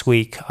next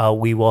week.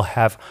 We will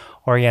have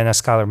Oriana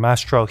Scholar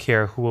Mastro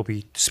here, who will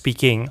be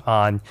speaking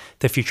on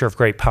the future of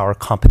great power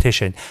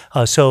competition.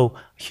 So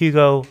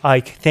Hugo,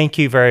 Eyck, thank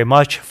you very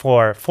much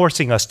for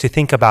forcing us to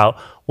think about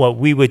what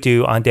we would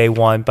do on day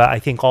one, but I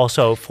think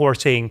also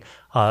forcing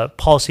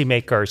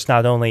policymakers,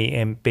 not only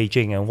in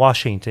Beijing and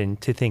Washington,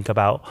 to think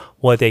about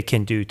what they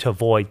can do to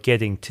avoid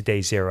getting to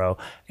day zero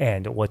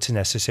and what's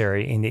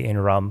necessary in the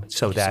interim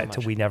so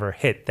that we never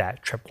hit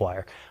that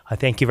tripwire.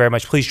 Thank you very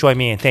much. Please join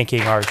me in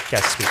thanking our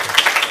guest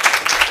speaker.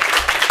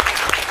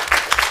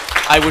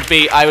 I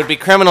would be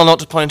criminal not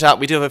to point out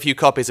we do have a few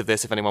copies of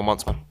this if anyone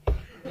wants one.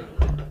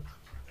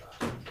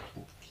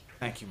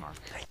 Thank you, Mark.